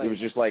high place. It was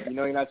just like,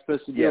 you're not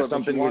supposed to do it.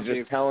 Something was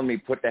just telling me,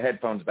 put the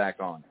headphones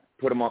back on.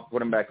 Put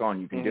them back on.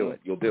 You can do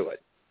it. You'll do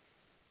it.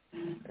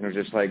 And it was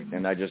just like,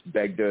 and I just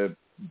begged to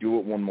do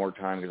it one more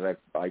time because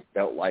I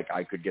felt like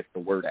I could get the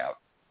word out.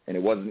 And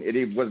it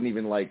wasn't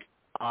even like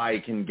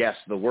I can guess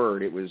the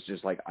word. It was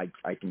just like I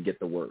can get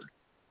the word.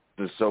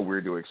 It was so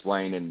weird to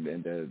explain and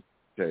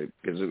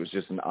because it was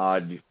just an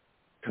odd,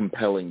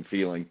 compelling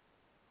feeling.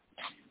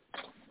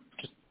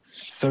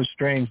 So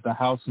strange. The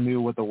house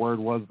knew what the word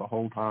was the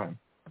whole time.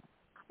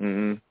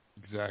 Mm-hmm.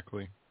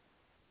 Exactly.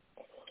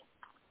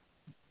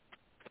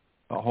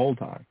 The whole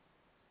time.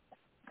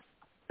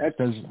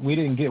 Because we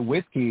didn't get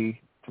whiskey,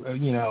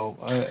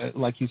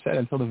 like you said,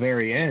 until the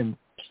very end,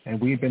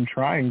 and we'd been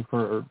trying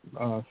for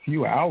a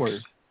few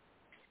hours,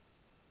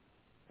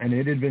 and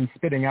it had been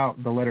spitting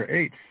out the letter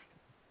H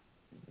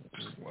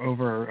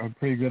over a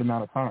pretty good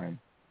amount of time.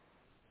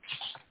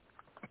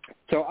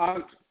 So,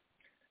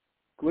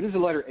 what does the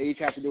letter H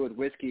have to do with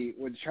whiskey?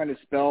 Was it trying to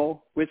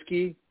spell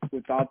whiskey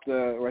without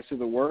the rest of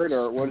the word,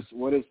 or what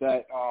is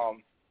that?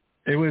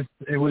 It was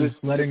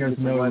letting us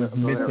know it was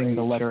missing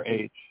the letter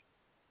H.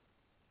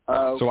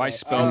 Okay. So I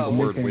spelled the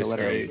word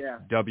whiskey.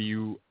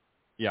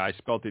 I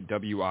spelled it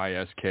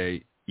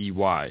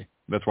W-I-S-K-E-Y.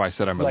 That's why I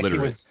said I'm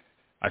illiterate.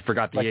 I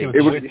forgot the H.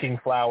 It was whisking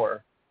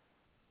flour.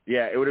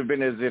 Yeah, it would have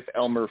been as if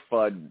Elmer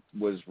Fudd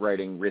was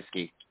writing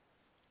risky.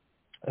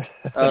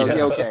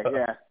 Okay,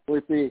 yeah.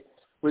 With the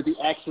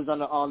X's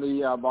on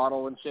the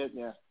bottle and shit,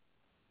 yeah.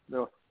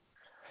 No.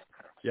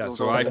 Yeah,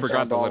 so I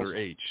forgot the letter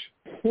H.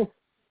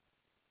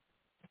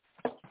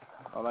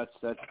 Oh, that's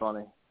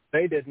funny.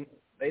 They didn't.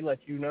 They let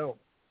you know.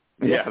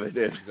 Yeah, they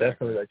did.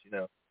 Definitely let you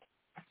know.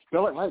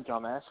 Spell it right,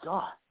 dumbass.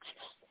 God.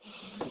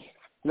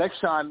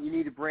 Next time, you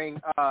need to bring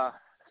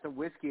some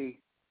whiskey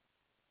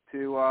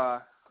to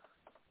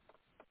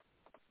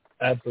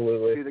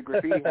absolutely to the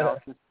graffiti house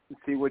and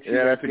see what you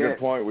get. That's a good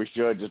point. We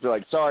should just be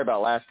like, sorry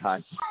about last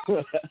time.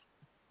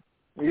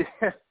 Yeah.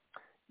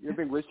 You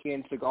bring whiskey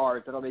and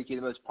cigars. That'll make you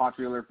the most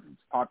popular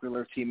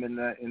team in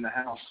the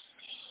house.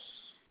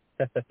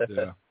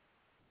 Yeah.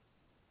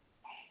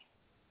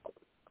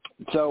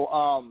 So,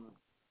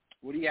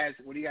 what do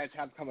you guys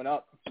have coming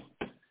up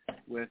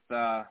with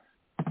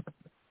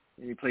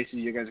any places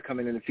you guys are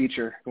coming in the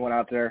future, going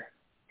out there?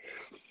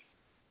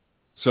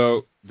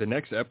 So the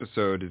next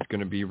episode is going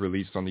to be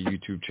released on the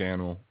YouTube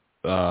channel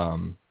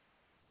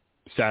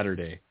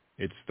Saturday.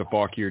 It's the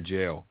Fauquier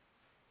Jail.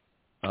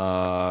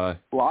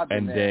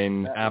 And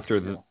then after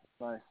the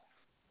nice.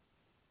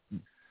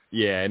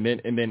 Yeah, and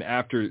then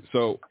after,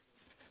 so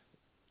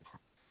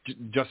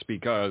just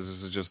because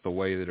this is just the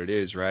way that it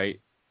is, right?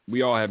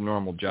 We all have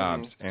normal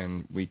jobs,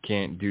 and we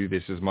can't do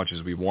this as much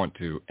as we want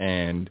to.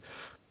 And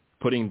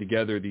putting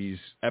together these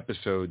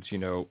episodes,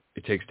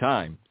 it takes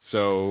time.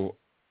 So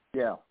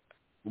yeah,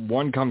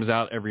 one comes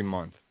out every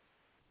month.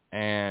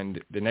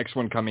 And the next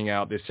one coming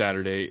out this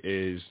Saturday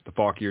is the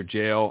Fauquier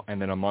Jail,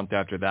 and then a month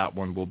after that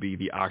one will be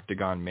the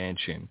Octagon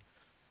Mansion.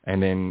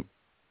 And then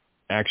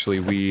actually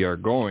we are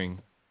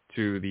going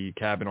to the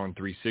Cabin on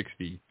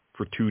 360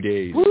 for 2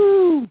 days,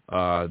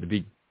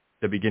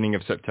 the beginning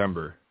of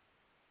September.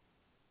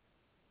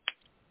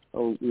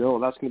 Oh,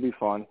 that's going to be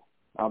fun.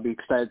 I'll be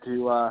excited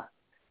to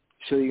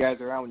show you guys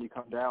around when you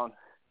come down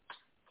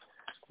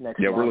next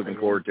month. We're looking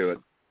forward to it.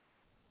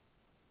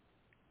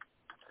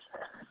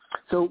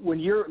 So when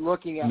you're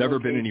looking at never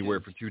been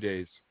anywhere for 2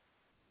 days.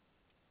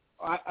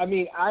 I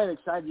mean, I'm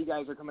excited you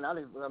guys are coming out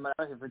here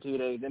for 2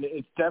 days, and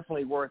it's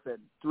definitely worth it.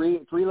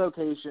 Three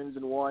locations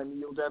in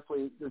one.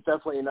 There's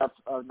definitely enough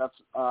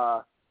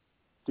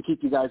to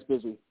keep you guys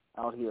busy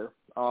out here.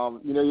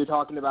 You're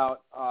talking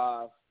about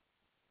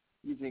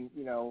using,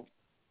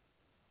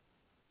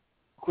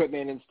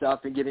 equipment and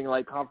stuff and getting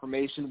like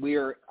confirmation.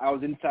 I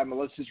was inside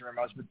Melissa's room.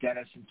 I was with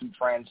Dennis and some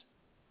friends,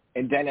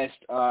 and Dennis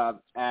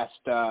asked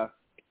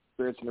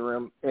spirits in the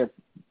room if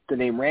the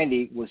name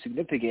Randy was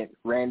significant.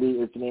 Randy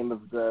is the name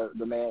of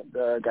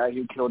the guy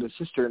who killed his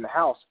sister in the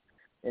house,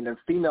 and a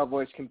female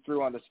voice came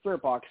through on the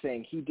spirit box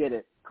saying he did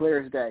it,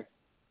 clear as day.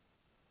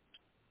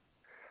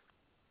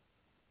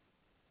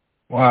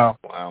 Wow.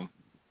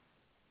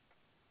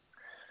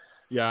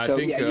 Yeah, I so,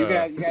 think you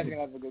guys are gonna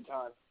have a good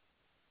time.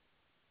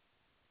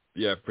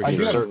 Yeah, for I do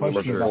sure. have a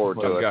question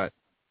about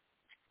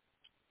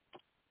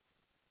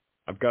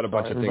I've got a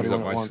bunch of things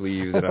up my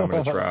sleeve that I'm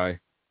going to try.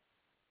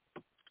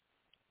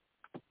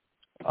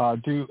 I'll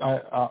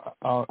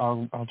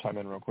chime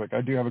in real quick.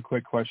 I do have a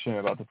quick question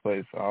about the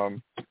place.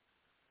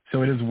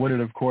 So it is wooded,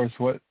 of course.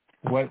 What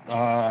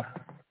kind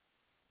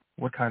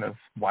of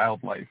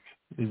wildlife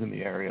is in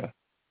the area?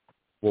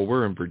 Well,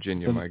 we're in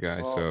Virginia, my guy,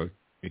 so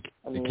it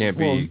can't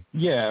be. Well,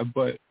 yeah,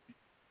 but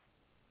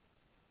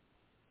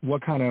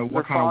what kind of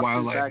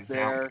wildlife back is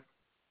there?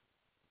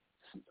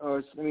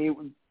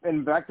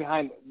 And back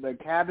behind the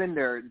cabin,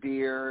 there are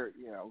deer,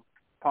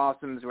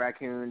 possums,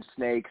 raccoons,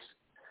 snakes.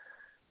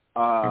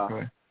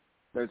 Okay.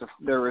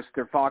 There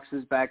are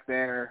foxes back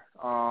there.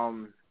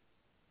 I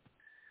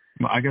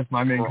guess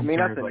my main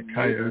concern is like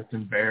coyotes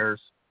and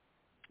bears.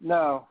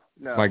 No.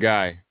 My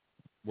guy,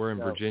 we're in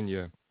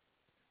Virginia.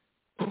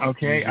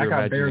 Okay, I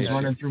got bears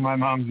running through my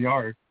mom's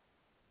yard.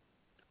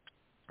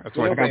 That's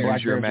why I got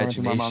black your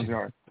imagination. My mom's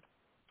yard.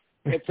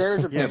 If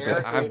there's a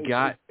bear,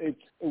 but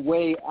it's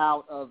way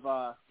out of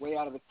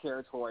its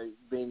territory,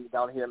 being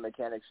down here in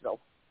Mechanicsville.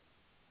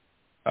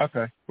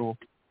 Okay, cool.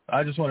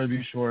 I just wanted to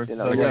be sure.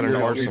 You're good.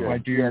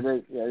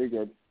 You're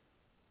good.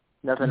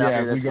 Nothing out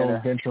here. Yeah, we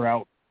go venture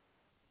out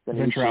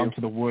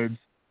into the woods.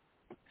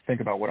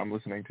 Think about what I'm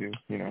listening to.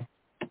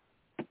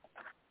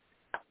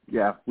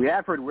 Yeah, we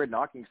have heard weird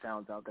knocking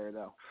sounds out there,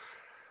 though.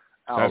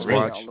 Out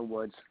in the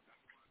woods.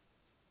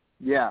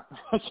 Yeah,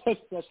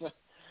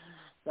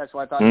 that's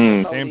why I thought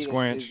Sam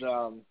Squanch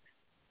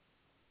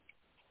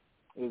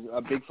is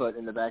a Bigfoot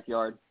in the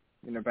backyard,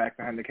 in the back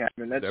behind the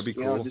cabin. That'd be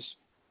cool.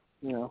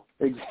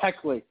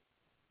 Exactly.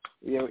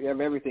 We have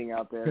everything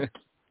out there,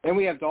 and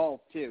we have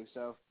dolls too.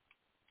 So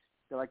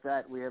like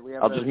that, we have.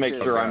 I'll just make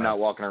too. sure I'm not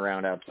walking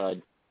around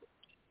outside.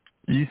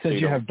 You said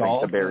you have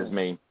dolls. The bear is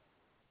me.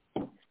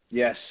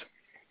 Yes.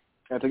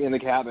 I think in the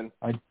cabin.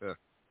 I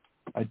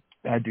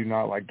do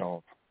not like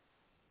dolls.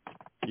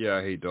 Yeah,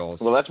 I hate dolls.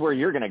 Well, that's where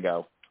you're going to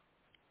go.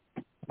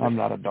 I'm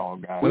not a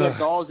dog guy. We have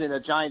dolls and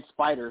giant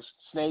spiders,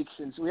 snakes,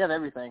 and we have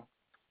everything.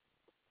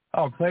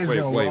 Oh, Clay's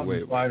going to love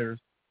the spiders.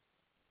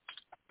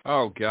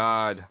 Oh,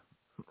 God.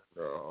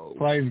 Oh.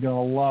 Clay's going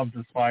to love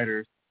the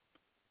spiders.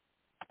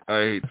 I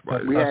hate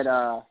spiders.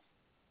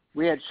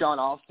 We had Sean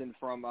Austin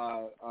from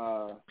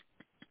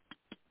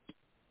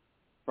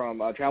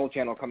Travel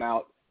Channel come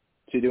out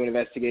to do an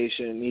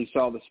investigation, and he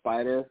saw the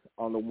spider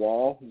on the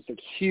wall. It's a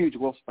huge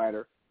wolf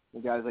spider. The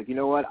guy's like, you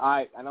know what?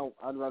 I'd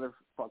rather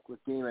fuck with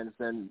demons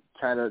than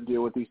try to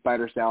deal with these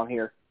spiders down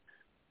here.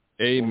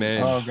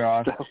 Amen. Oh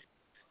God.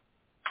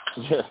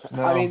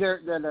 No. I mean,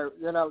 that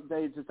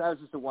was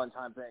just a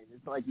one-time thing.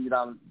 It's not like you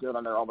do it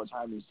on there all the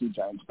time. You see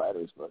giant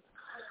spiders, but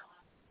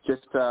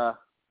just a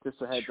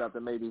heads up,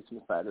 there may be some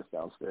spiders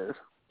downstairs.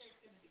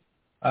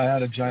 I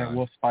had a giant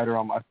wolf spider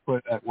on my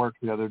foot at work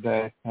the other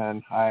day,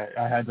 and I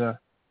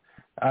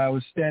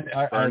was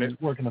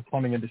working in the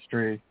plumbing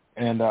industry,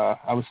 and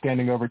I was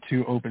standing over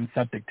 2 open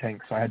septic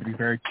tanks, so I had to be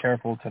very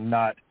careful to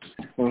not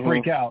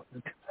freak out.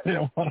 I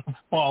didn't want to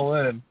fall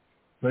in,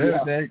 but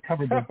it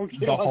covered the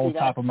whole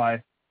top of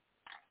my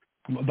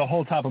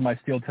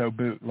steel toe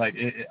boot. Like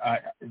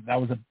that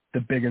was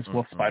the biggest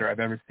wolf spider I've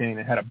ever seen.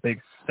 It had a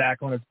big sack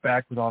on its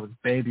back with all its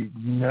babies.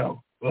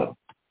 No. Ugh.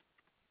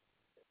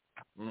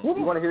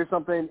 You want to hear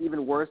something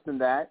even worse than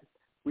that?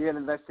 We had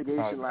an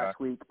investigation last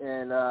week,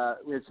 and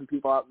we had some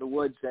people out in the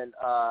woods, and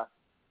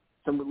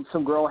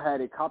some girl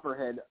had a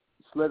copperhead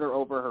slither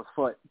over her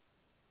foot.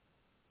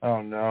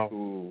 Oh no!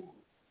 Ooh.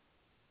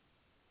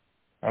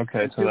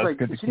 Okay, so that's good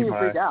to keep she didn't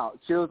freak out.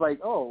 She was like,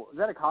 "Oh, is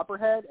that a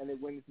copperhead?" And it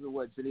went into the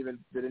woods. Didn't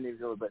even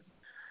go, but.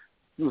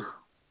 Oof.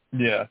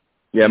 Yeah.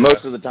 Yeah,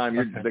 most of the time,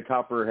 the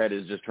copperhead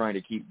is just trying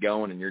to keep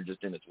going, and you're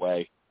just in its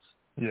way.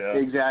 Yeah.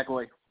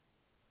 Exactly.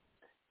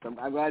 So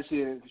I'm glad she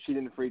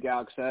didn't freak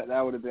out, because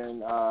that would have been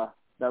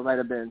that might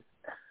have been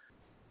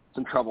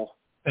some trouble.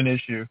 An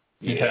issue.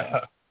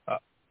 Yeah.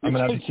 I'm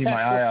gonna have to keep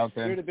my eye out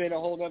then. It would have been a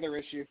whole other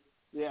issue.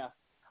 Yeah.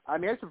 I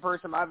mean, it's the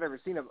first time I've ever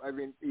seen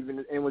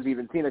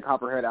even seen a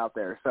copperhead out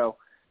there. So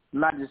it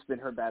might have just been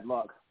her bad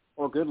luck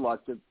or good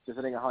luck,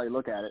 depending on how you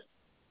look at it.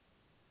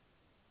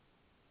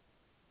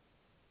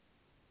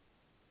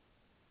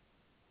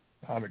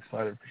 I'm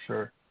excited for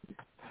sure.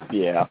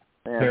 Yeah.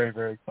 Very,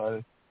 very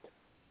excited.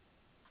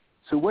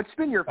 So what's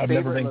been your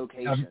favorite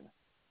location?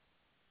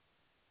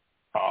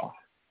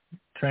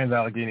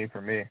 Trans-Allegheny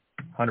for me,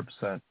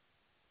 100%.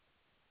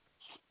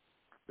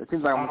 It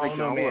seems like I'm thinking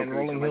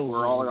Rolling Hills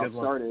where all got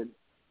started.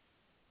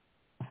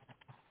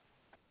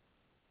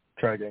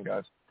 Try again,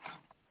 guys.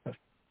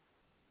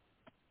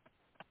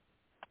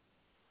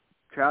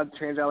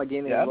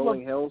 Trans-Allegheny and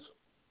Rolling Hills.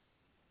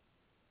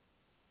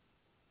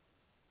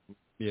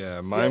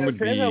 Yeah, mine would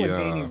be...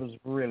 Trans-Allegheny was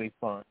really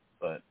fun,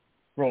 but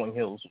Rolling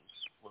Hills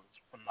was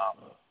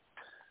phenomenal.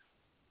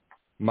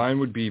 Mine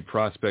would be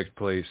Prospect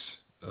Place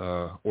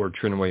or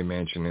Trinway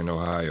Mansion in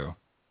Ohio.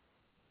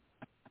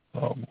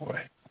 Oh,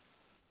 boy.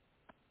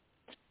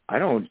 I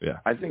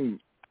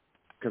think,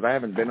 because I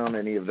haven't been on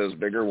any of those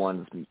bigger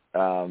ones,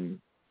 and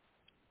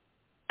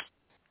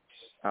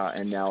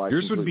now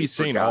Yours would be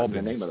St. Albans.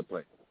 The name of the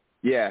place.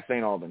 Yeah,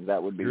 St. Albans.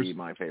 That would be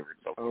my favorite.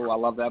 Oh, I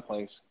love that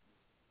place.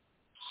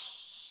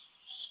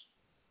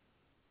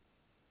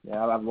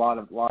 Yeah, I have a lot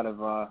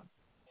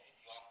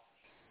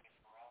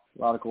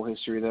of cool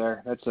history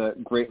there. That's a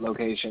great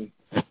location.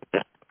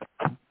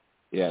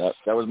 Yeah,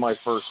 that was my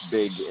first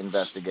big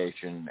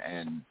investigation,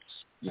 and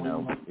you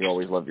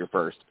always love your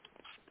first.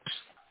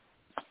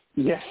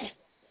 Yes.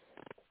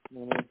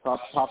 Top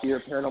of your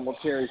paranormal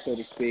cherry, so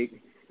to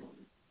speak.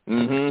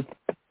 Mm-hmm.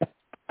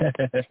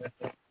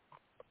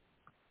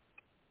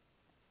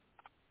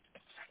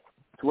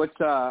 So what's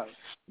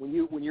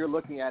when you're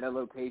looking at a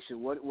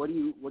location, what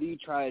do you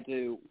try to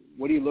do?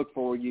 What do you look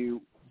for when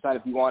you decide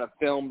if you want to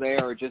film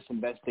there or just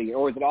investigate,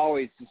 or is it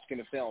always just going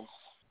to film?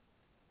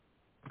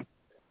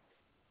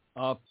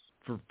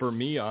 For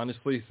me,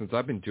 honestly, since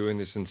I've been doing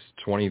this since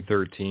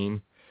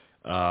 2013,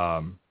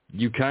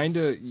 you kind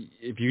of,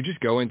 if you just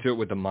go into it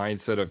with the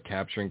mindset of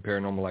capturing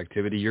paranormal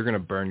activity, you're going to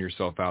burn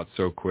yourself out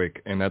so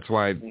quick. And that's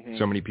why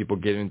so many people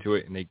get into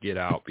it and they get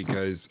out,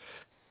 because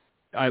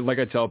I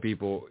tell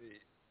people,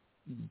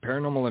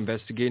 paranormal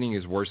investigating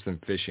is worse than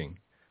fishing.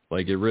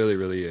 Like, it really,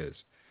 really is.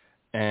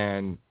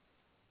 And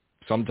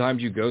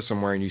sometimes you go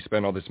somewhere and you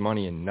spend all this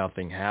money and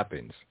nothing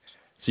happens.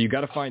 So you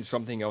got to find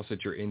something else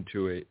that you're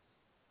into it.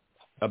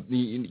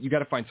 You got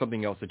to find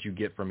something else that you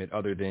get from it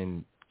other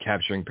than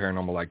capturing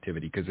paranormal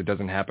activity, because it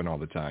doesn't happen all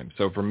the time.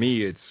 So for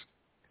me, it's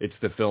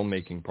the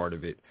filmmaking part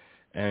of it,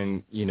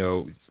 and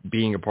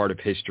being a part of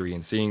history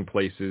and seeing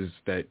places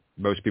that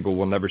most people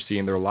will never see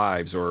in their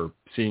lives, or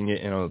seeing it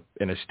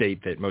in a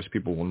state that most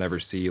people will never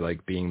see,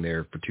 like being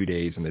there for 2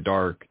 days in the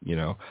dark.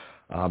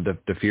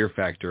 The fear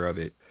factor of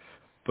it.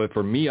 But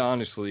for me,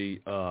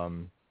 honestly,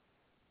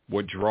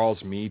 what draws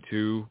me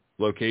to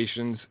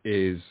locations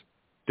is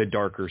the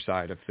darker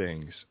side of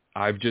things.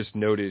 I've just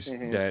noticed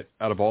that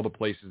out of all the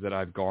places that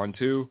I've gone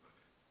to,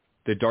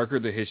 the darker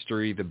the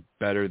history, the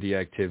better the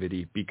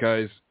activity,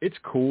 because it's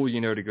cool,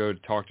 to go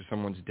talk to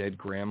someone's dead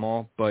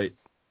grandma, but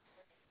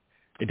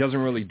it doesn't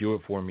really do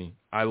it for me.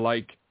 I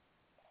like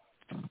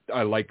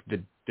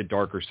the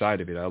darker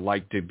side of it. I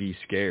like to be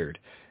scared.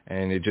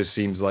 And it just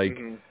seems like,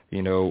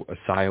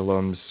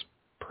 asylums,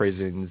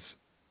 prisons,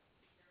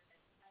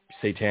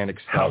 satanic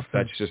stuff,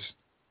 that's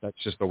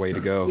just the way to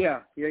go.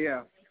 Yeah.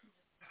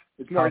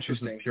 It's more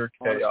interesting. Pure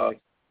chaos.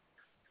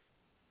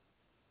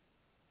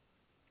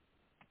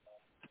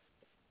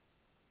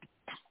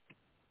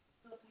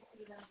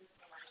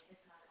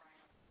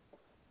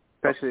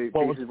 Especially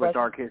pieces with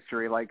dark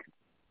history. Like,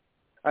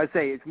 I'd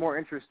say it's more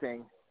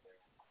interesting,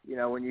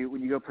 when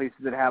you go places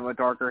that have a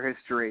darker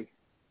history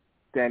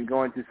than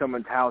going to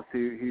someone's house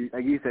who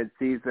like you said,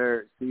 sees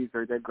their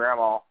dead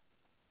grandma.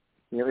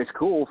 It's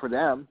cool for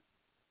them.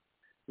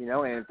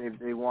 And if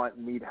they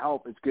need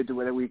help, it's good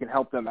that we can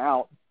help them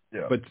out.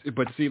 Yeah.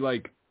 But see,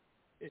 like,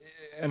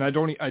 and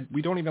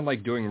we don't even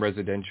like doing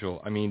residential.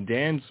 I mean,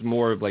 Dan's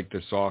more of like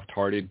the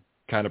soft-hearted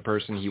kind of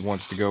person. He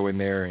wants to go in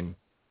there and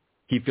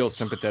he feels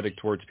sympathetic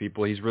towards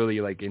people. He's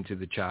really like into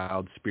the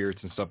child spirits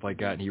and stuff like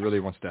that, and he really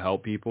wants to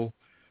help people.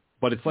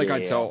 But it's like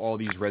I tell all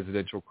these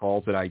residential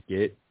calls that I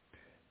get,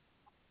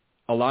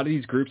 a lot of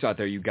these groups out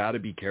there, you got to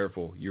be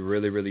careful. You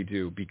really, really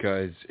do,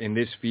 because in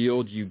this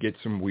field you get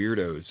some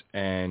weirdos,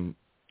 and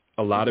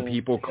a lot of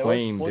people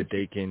claim that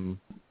they can.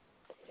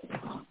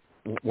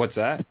 What's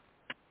that?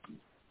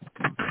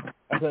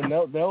 I said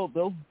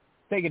they'll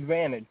take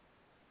advantage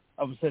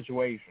of a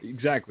situation.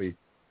 Exactly.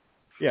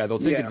 Yeah, they'll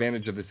take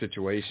advantage of the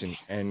situation.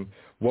 And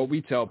what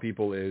we tell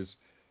people is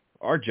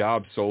our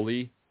job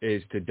solely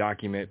is to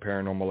document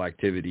paranormal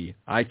activity.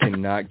 I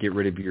cannot get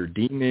rid of your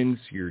demons,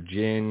 your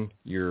jinn,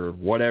 your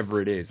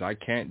whatever it is. I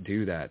can't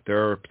do that.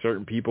 There are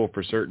certain people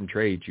for certain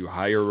trades. You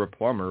hire a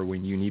plumber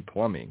when you need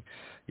plumbing.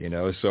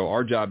 So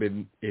our job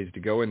is to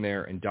go in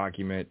there and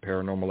document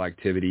paranormal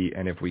activity.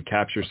 And if we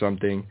capture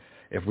something,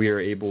 if we are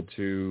able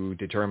to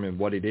determine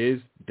what it is,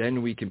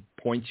 then we can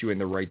point you in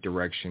the right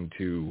direction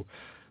to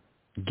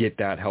get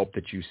that help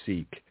that you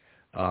seek.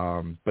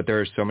 But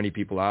there are so many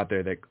people out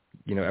there that,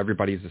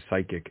 everybody's a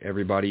psychic.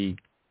 Everybody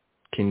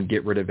can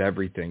get rid of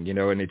everything,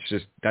 and it's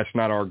just, that's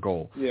not our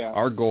goal. Yeah.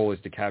 Our goal is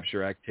to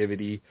capture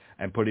activity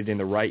and put it in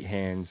the right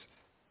hands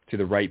to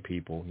the right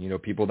people,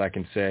 people that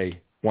can say,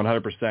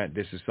 100%,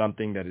 this is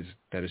something that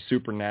is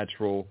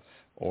supernatural.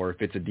 or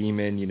if it's a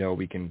demon, you know,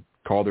 we can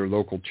call their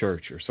local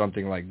church or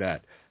something like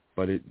that.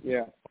 But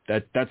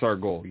that's our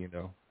goal, you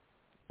know.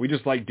 We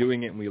just like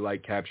doing it, and we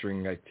like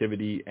capturing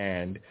activity,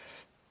 and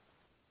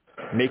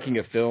making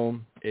a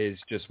film is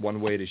just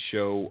one way to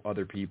show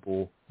other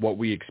people what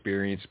we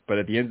experience. But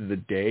at the end of the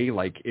day,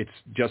 like, it's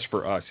just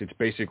for us. It's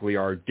basically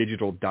our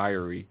digital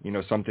diary, you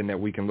know, something that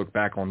we can look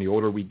back on. The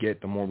older we get,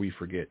 the more we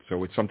forget.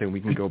 So it's something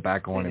we can go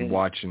back on and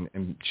watch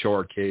and show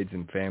our kids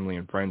and family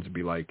and friends and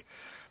be like,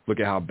 look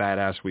at how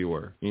badass we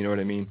were. You know what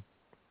I mean?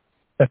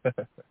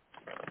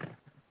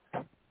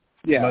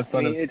 Yeah. My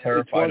son is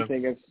terrified of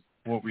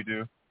what we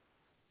do.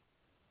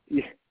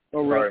 Yeah.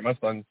 Oh, Sorry, right. my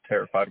son's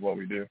terrified of what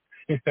we do.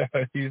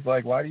 He's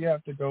like, why do you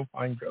have to go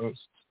find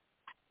ghosts?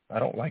 I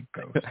don't like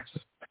ghosts.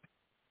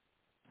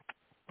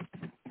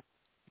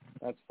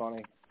 That's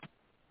funny.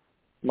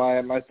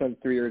 My son's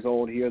 3 years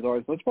old. He goes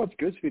always, let's watch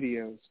ghost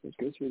videos. There's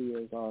ghost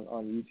videos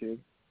on YouTube.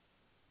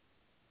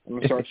 I'm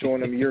going to start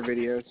showing him your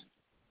videos.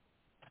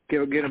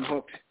 Get him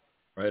hooked.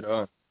 Right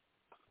on.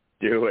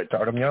 Do it.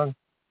 Start him young.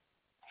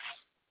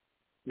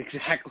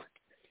 Exactly.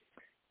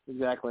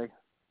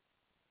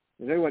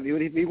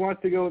 If he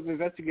wants to go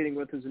investigating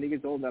with us when he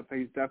gets old enough,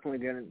 he's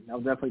definitely gonna. I'll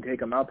definitely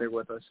take him out there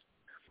with us.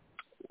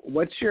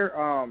 What's your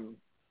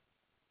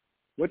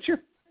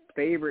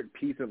favorite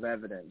piece of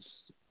evidence?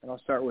 And I'll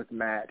start with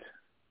Matt.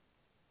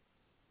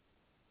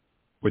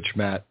 Which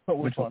Matt?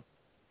 Which one?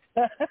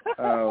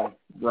 Oh,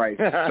 right.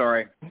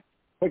 Sorry.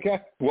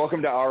 Okay.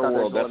 Welcome to our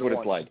world. That's what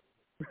it's like.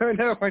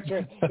 No,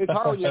 it's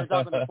hard when you're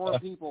talking to 4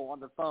 people on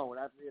the phone.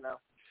 You know.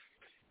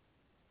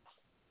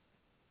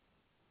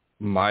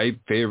 My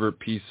favorite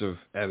piece of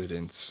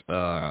evidence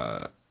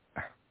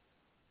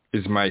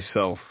is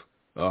myself.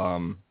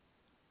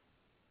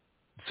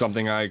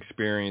 Something I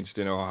experienced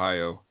in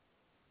Ohio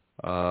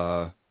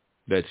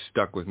that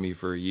stuck with me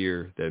for a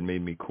year, that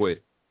made me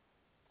quit.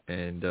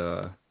 And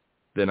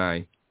then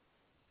I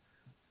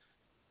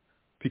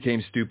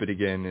became stupid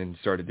again and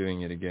started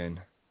doing it again.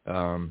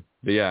 But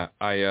yeah,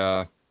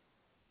 I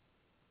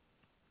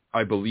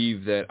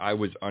believe that I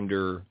was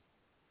under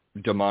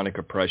demonic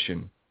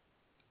oppression.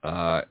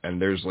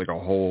 And there's like a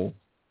whole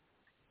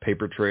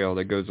paper trail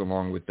that goes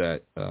along with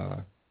that.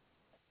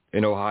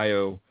 In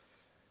Ohio,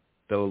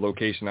 the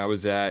location I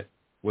was at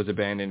was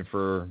abandoned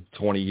for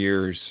 20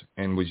 years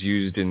and was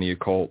used in the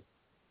occult.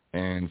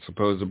 And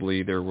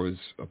supposedly there was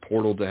a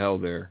portal to hell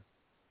there.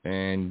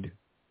 And,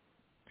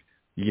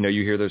 you know,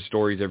 you hear those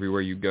stories everywhere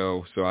you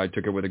go. So I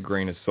took it with a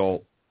grain of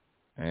salt.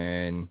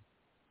 And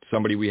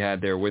somebody we had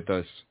there with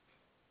us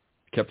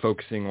kept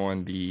focusing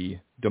on the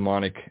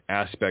demonic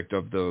aspect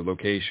of the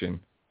location.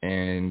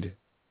 And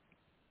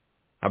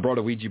I brought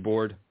a Ouija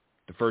board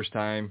the first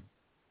time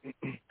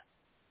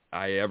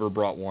I ever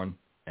brought one,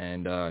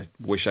 and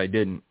wish I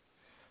didn't.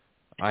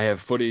 I have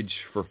footage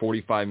for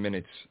 45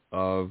 minutes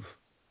of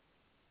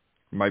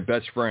my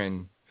best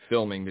friend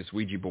filming this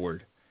Ouija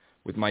board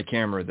with my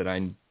camera that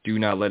I do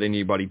not let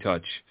anybody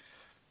touch.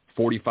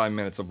 45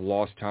 minutes of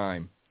lost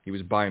time. He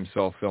was by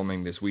himself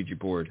filming this Ouija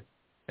board.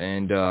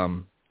 And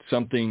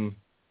something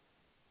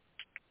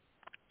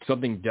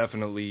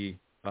definitely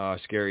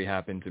scary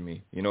happened to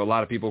me. You know, a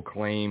lot of people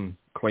claim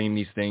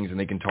these things and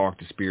they can talk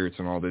to spirits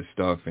and all this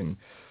stuff, and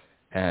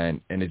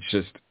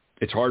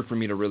it's hard for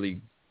me to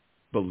really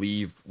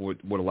believe what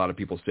a lot of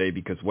people say,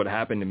 because what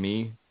happened to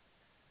me,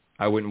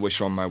 I wouldn't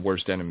wish on my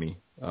worst enemy.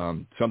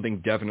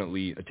 Something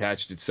definitely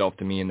attached itself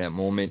to me in that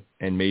moment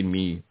and made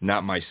me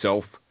not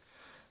myself.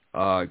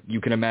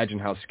 You can imagine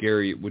how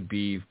scary it would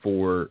be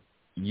for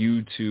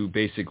you to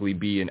basically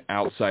be an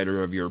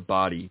outsider of your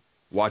body,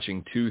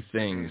 watching 2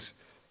 things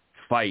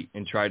fight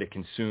and try to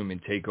consume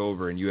and take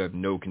over, and you have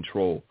no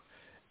control,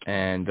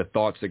 and the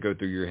thoughts that go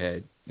through your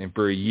head. And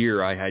for a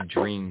year I had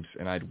dreams,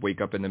 and I'd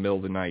wake up in the middle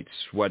of the night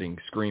sweating,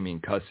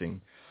 screaming,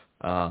 cussing,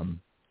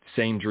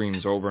 same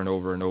dreams over and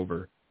over and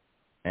over.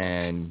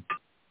 And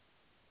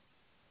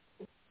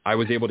I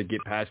was able to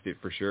get past it,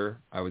 for sure.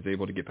 I was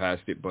able to get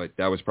past it, but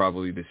that was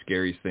probably the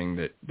scariest thing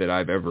that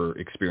I've ever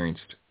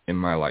experienced in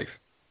my life.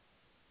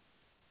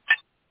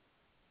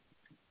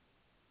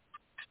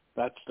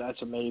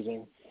 That's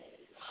amazing.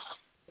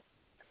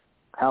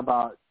 How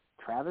about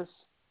Travis?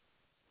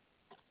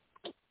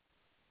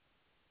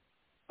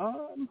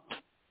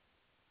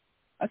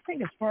 I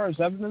think as far as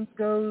evidence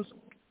goes,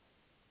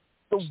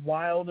 the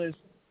wildest.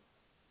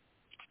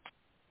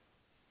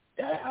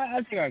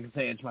 I think I can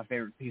say it's my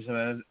favorite piece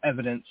of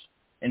evidence,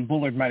 and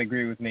Bullard might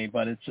agree with me,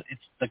 but it's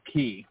the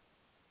key,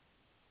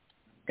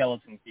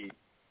 skeleton key.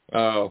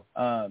 Oh.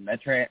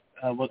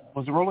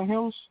 Was it Rolling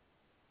Hills?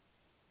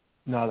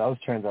 No, that was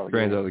Trans-Allegheny.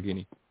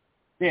 Trans-Allegheny.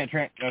 Yeah,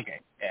 okay.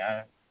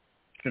 Yeah, I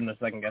shouldn't have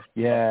second guessed.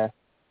 Yeah,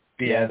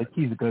 the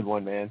key's a good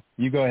one, man.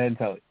 You go ahead and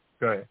tell it.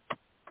 Go ahead.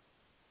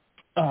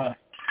 I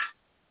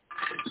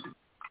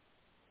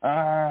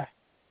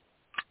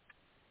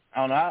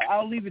don't know.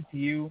 I'll leave it to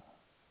you.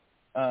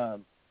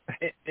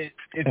 If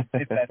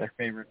that's your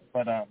favorite,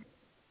 but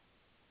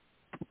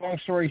long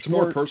story short, it's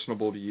more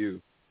personable to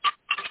you.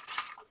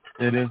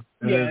 It is.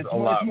 It is a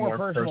lot more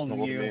personal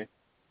to you. to me.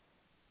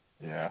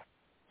 Yeah.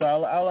 So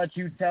I'll let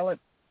you tell it.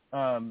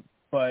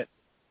 But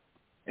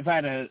if I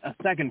had a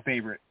second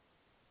favorite,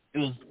 it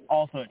was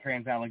also at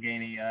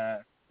Trans-Allegheny.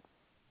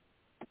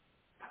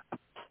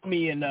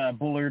 Me and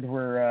Bullard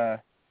were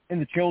in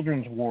the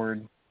children's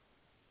ward,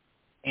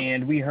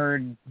 and we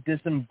heard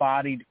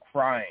disembodied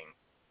crying.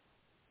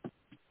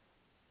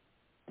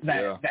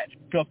 That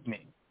shook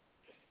me.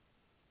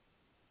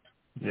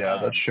 Yeah,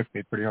 that shook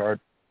me pretty hard.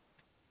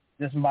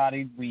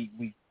 Disembodied,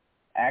 we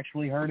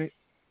actually heard it,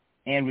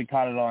 and we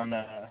caught it on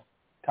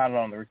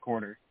the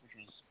recorder, which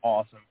was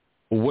awesome.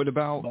 What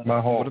about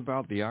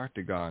the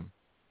Octagon?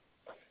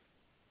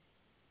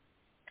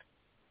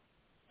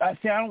 I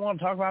don't want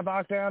to talk about the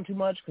Octagon too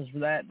much because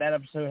that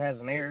episode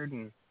hasn't aired,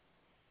 and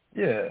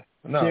there's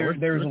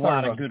a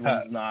lot of good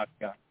ones in the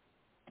Octagon.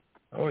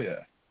 Oh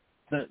yeah,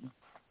 the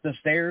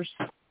stairs.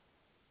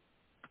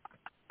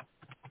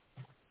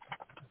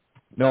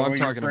 No, I'm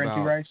talking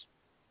about Rice?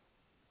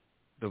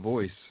 The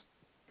Voice.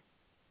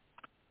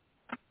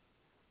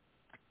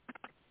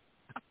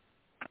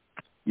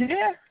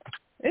 Yeah,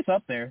 it's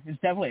up there. It's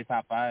definitely a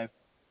top 5.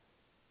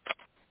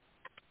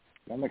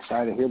 I'm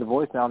excited to hear The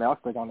Voice now, and I'll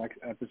click on next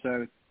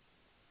episode.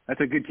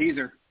 That's a good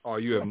teaser. Oh,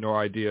 you have no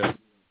idea.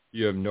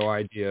 You have no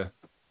idea.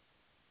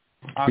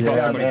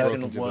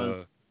 Octagon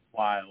was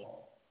wild.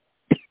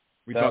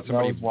 We thought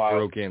somebody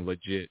broke in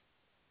legit.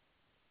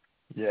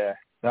 Yeah,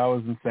 that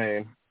was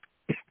insane.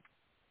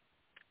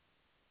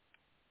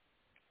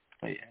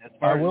 Yeah,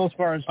 I will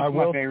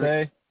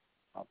say.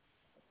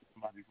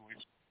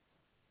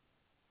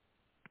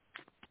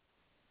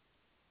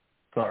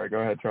 Sorry, go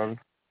ahead, Travis.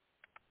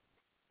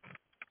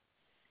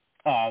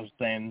 Oh, I was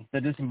saying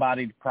the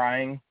disembodied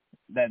crying.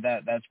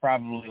 That's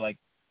probably like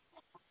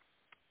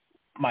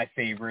my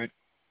favorite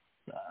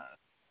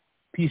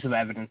piece of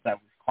evidence that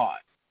was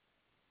caught.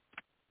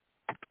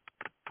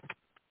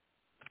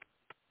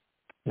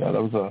 Yeah, that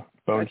was a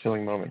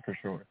bone-chilling moment for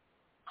sure.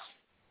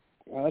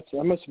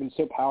 That must have been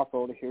so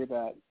powerful to hear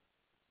that.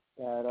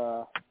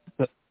 That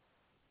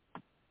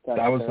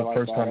was the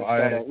first time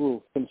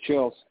some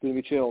chills. Give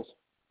me chills.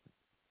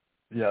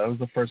 Yeah, that was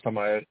the first time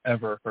I had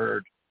ever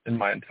heard in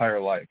my entire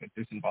life a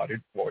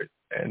disembodied voice,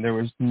 and there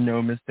was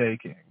no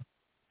mistaking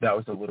that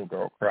was a little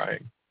girl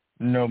crying.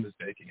 No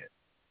mistaking it.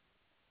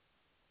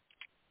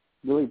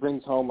 Really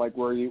brings home like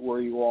where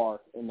you are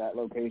in that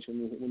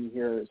location when you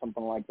hear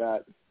something like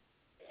that.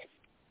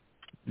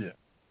 Yeah,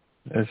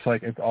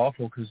 it's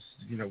awful because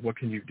what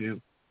can you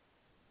do?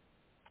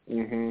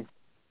 Mhm.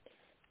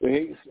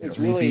 It's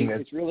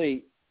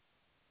really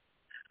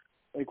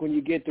like when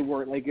you get to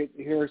work, like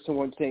hear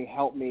someone saying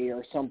 "help me"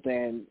 or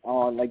something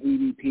on like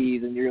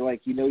EVPs, and you're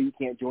like, you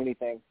can't do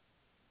anything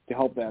to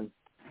help them.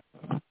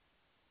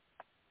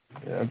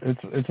 Yeah,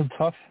 it's a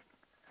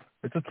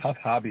tough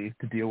hobby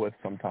to deal with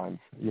sometimes.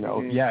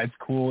 Yeah, it's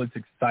cool, it's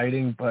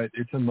exciting, but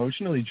it's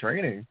emotionally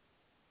draining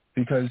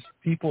because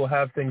people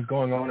have things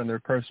going on in their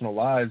personal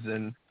lives,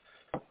 and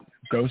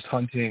ghost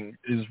hunting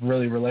is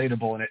really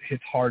relatable, and it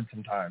hits hard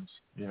sometimes.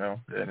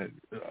 And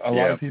a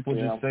lot of people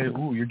just say,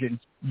 "Ooh, you're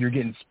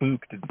getting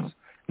spooked."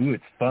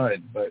 It's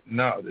fun, but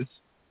no, this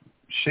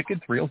shit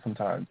gets real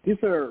sometimes.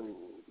 These are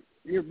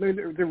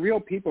the real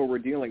people we're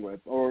dealing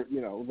with, or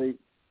they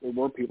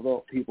were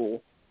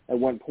people at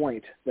one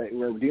point that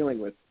we're dealing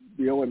with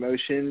real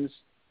emotions.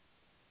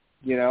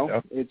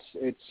 Yep.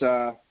 It's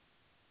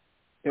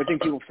I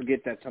think people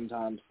forget that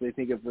sometimes. They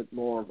think of it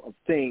more of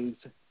things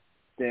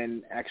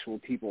than actual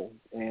people,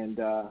 and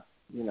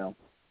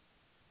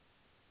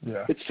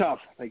it's tough.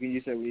 Like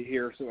you said, we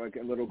hear like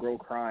a little girl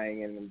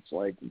crying, and it's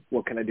like,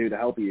 what can I do to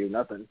help you?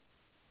 Nothing.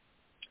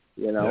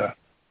 Yeah,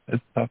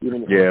 it's tough.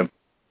 Yeah.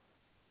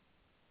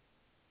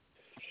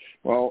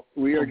 Well,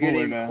 we are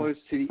getting close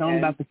to the end. Tell them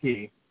about the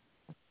key.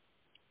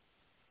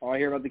 Oh, I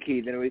hear about the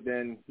key.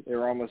 Then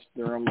they're almost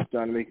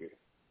done.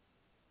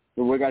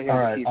 But we got to hear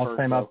about the key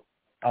first.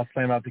 I'll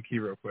slam out the key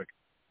real quick.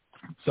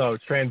 So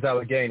it's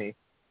Trans-Allegheny.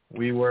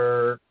 We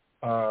were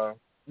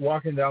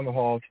walking down the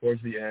hall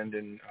towards the end,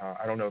 and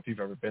I don't know if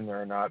you've ever been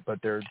there or not,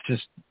 but they're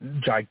just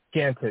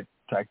gigantic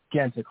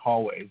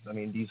hallways. I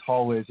mean, these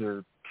hallways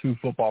are 2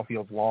 football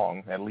fields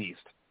long at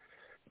least,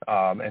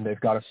 and they've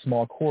got a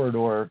small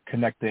corridor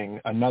connecting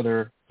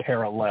another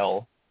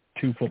parallel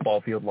 2 football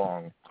field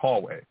long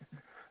hallway.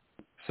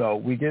 So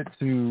we get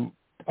to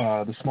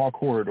the small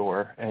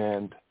corridor,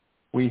 and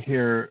we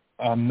hear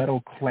a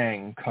metal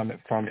clang coming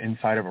from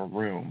inside of a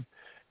room.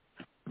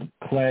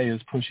 Clay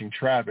is pushing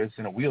Travis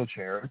in a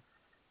wheelchair,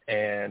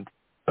 and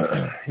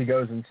he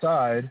goes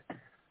inside.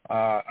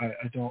 I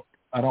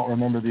don't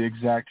remember the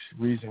exact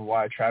reason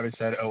why Travis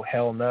said, "Oh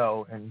hell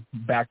no," and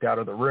backed out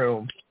of the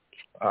room.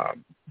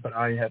 But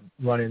I had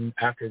run in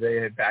after they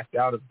had backed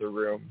out of the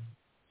room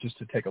just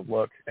to take a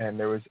look, and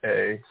there was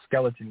a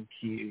skeleton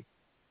key,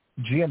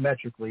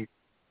 geometrically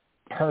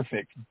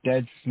perfect,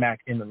 dead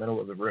smack in the middle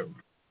of the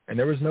room. And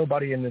there was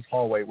nobody in this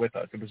hallway with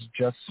us. It was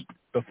just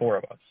the 4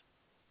 of us.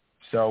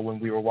 So when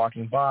we were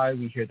walking by,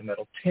 we hear the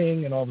metal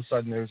ting, and all of a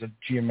sudden there's a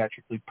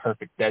geometrically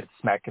perfect dead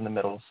smack in the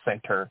middle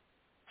center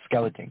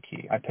skeleton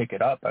key. I pick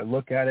it up. I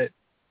look at it.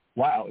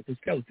 Wow, it's a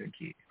skeleton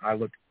key. I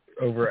look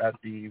over at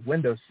the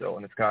windowsill,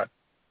 and it's got,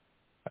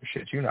 I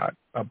shit you not,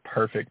 a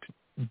perfect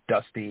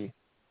dusty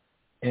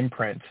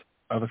imprint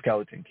of a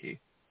skeleton key.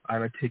 I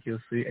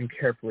meticulously and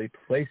carefully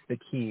place the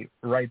key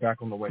right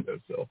back on the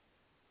windowsill.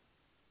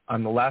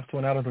 I'm the last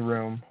one out of the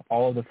room.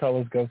 All of the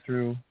fellows go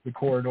through the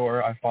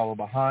corridor. I follow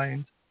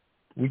behind.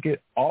 We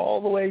get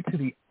all the way to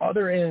the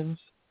other end,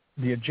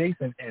 the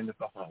adjacent end of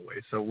the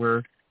hallway. So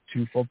we're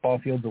 2 football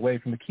fields away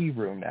from the key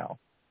room now.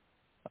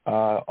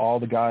 All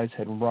the guys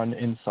had run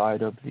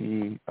inside of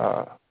the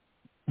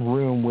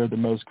room where the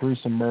most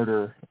gruesome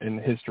murder in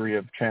the history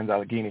of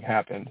Trans-Allegheny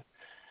happened.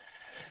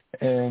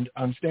 And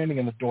I'm standing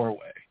in the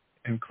doorway,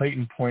 and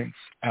Clayton points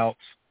to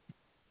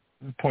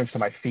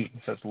my feet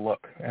and says,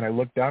 look. And I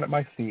look down at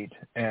my feet,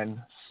 and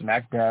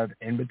smack dab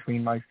in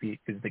between my feet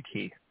is the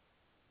key.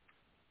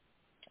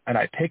 And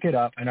I pick it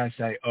up, and I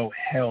say, oh,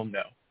 hell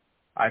no.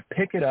 I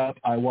pick it up.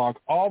 I walk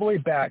all the way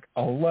back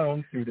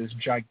alone through this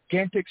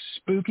gigantic,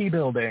 spooky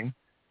building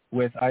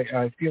with,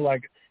 I feel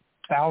like,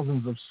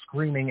 thousands of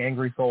screaming,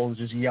 angry souls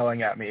just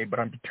yelling at me, but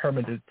I'm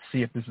determined to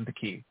see if this is the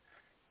key.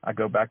 I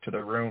go back to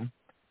the room.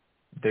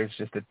 There's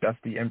just a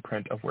dusty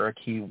imprint of where a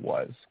key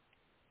was.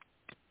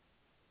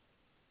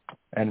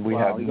 And we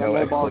have no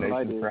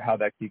explanation for how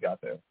that key got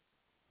there.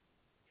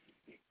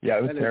 Yeah,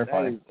 it was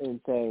terrifying. That is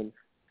insane.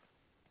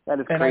 That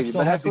is crazy,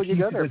 but that's what you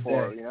go there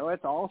for, you know?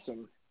 It's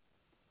awesome.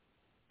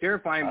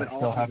 Terrifying, but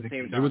awesome at the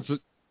same time.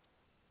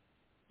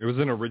 It was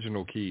an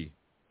original key,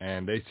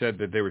 and they said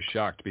that they were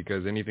shocked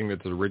because anything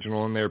that's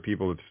original in there,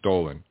 people have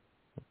stolen.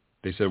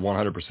 They said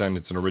 100%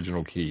 it's an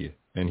original key,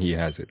 and he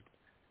has it.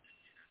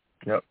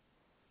 Yep.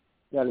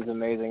 That is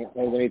amazing.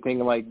 Has anything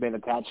like been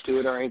attached to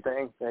it or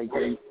anything? Like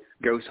he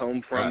goes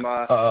home from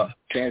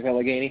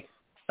Trans-Allegheny?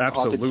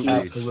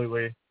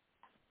 Absolutely.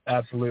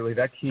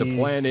 That key. The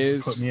plan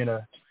is put me in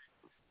a.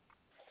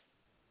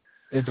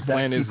 The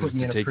plan is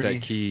to take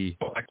that key.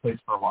 Black place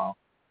for a while.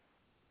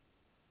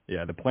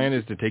 Yeah, the plan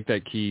is to take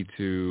that key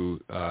to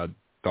the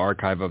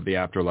Archive of the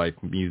Afterlife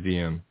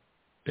Museum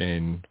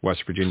in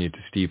West Virginia to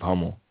Steve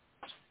Hummel.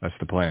 That's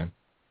the plan.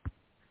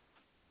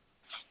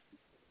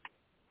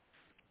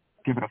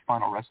 Give it a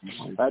final resting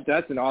place.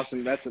 That's an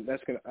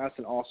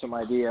awesome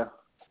idea.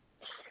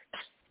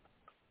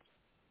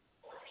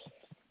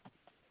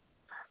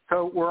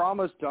 So we're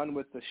almost done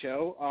with the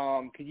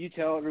show. Could you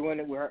tell everyone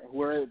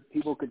where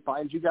people could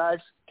find you guys?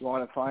 Do you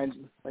want to find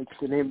like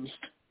the name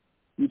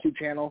YouTube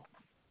channel?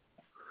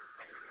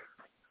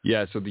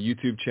 Yeah, so the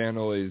YouTube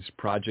channel is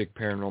Project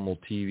Paranormal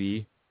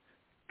TV,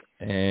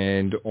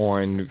 and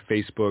on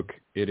Facebook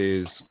it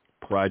is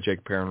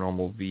Project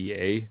Paranormal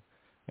VA.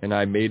 And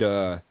I made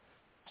a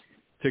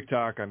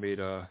TikTok, I made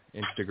a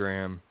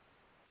Instagram.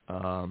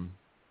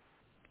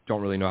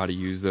 Don't really know how to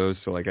use those,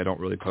 so like I don't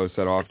really post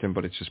that often,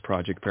 but it's just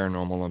Project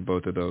Paranormal on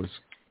both of those.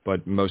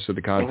 But most of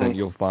the content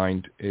you'll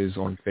find is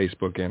on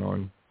Facebook and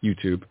on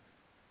YouTube.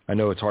 I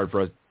know it's hard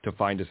for us to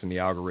find us in the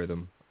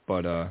algorithm,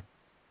 but yeah,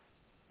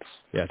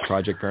 it's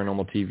Project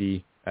Paranormal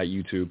TV at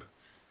YouTube.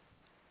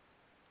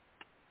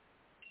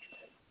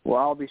 Well,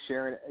 I'll be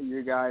sharing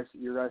your guys'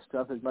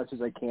 stuff as much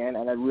as I can,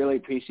 and I really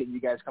appreciate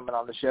you guys coming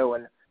on the show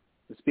and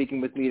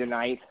speaking with me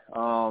tonight.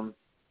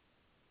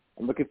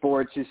 I'm looking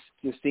forward to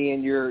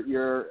seeing your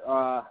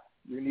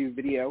new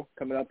video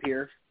coming up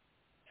here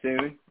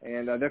soon,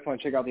 and definitely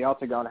check out the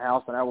Octagon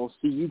House. And I will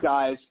see you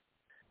guys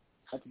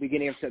at the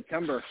beginning of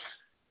September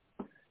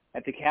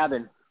at the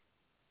cabin.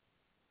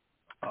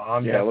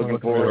 I'm looking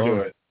forward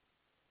to it.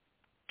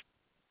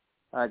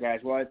 All right, guys.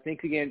 Well,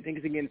 thanks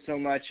again so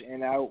much,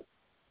 and I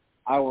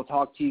will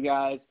talk to you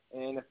guys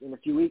in a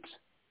few weeks.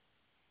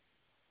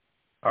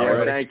 All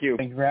right. Thank you.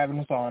 Thank you for having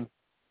us on.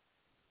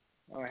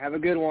 All right, have a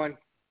good one.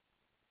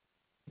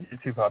 You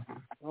too, Bob.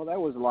 Well, that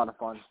was a lot of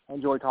fun. I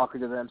enjoy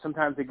talking to them.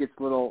 Sometimes it gets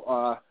a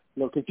little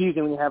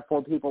confusing when you have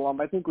 4 people on,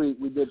 but I think we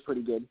did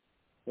pretty good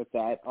with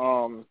that.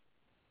 I'm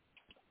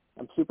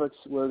super.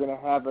 We're going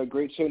to have a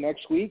great show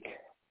next week,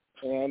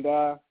 and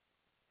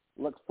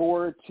look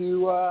forward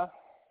to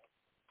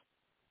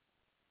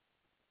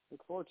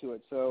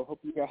it. So hope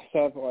you guys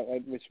have.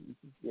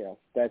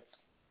 That's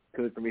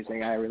good for me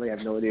saying I really have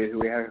no idea who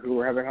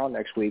we're having on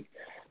next week.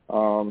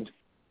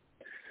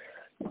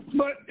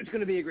 But it's going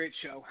to be a great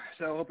show.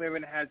 So hope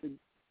everyone has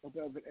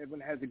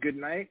a good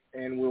night,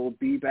 and we'll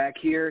be back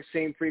here,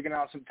 same freaking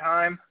awesome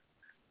time,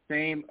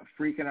 same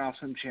freaking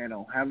awesome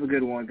channel. Have a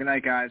good one. Good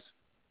night, guys.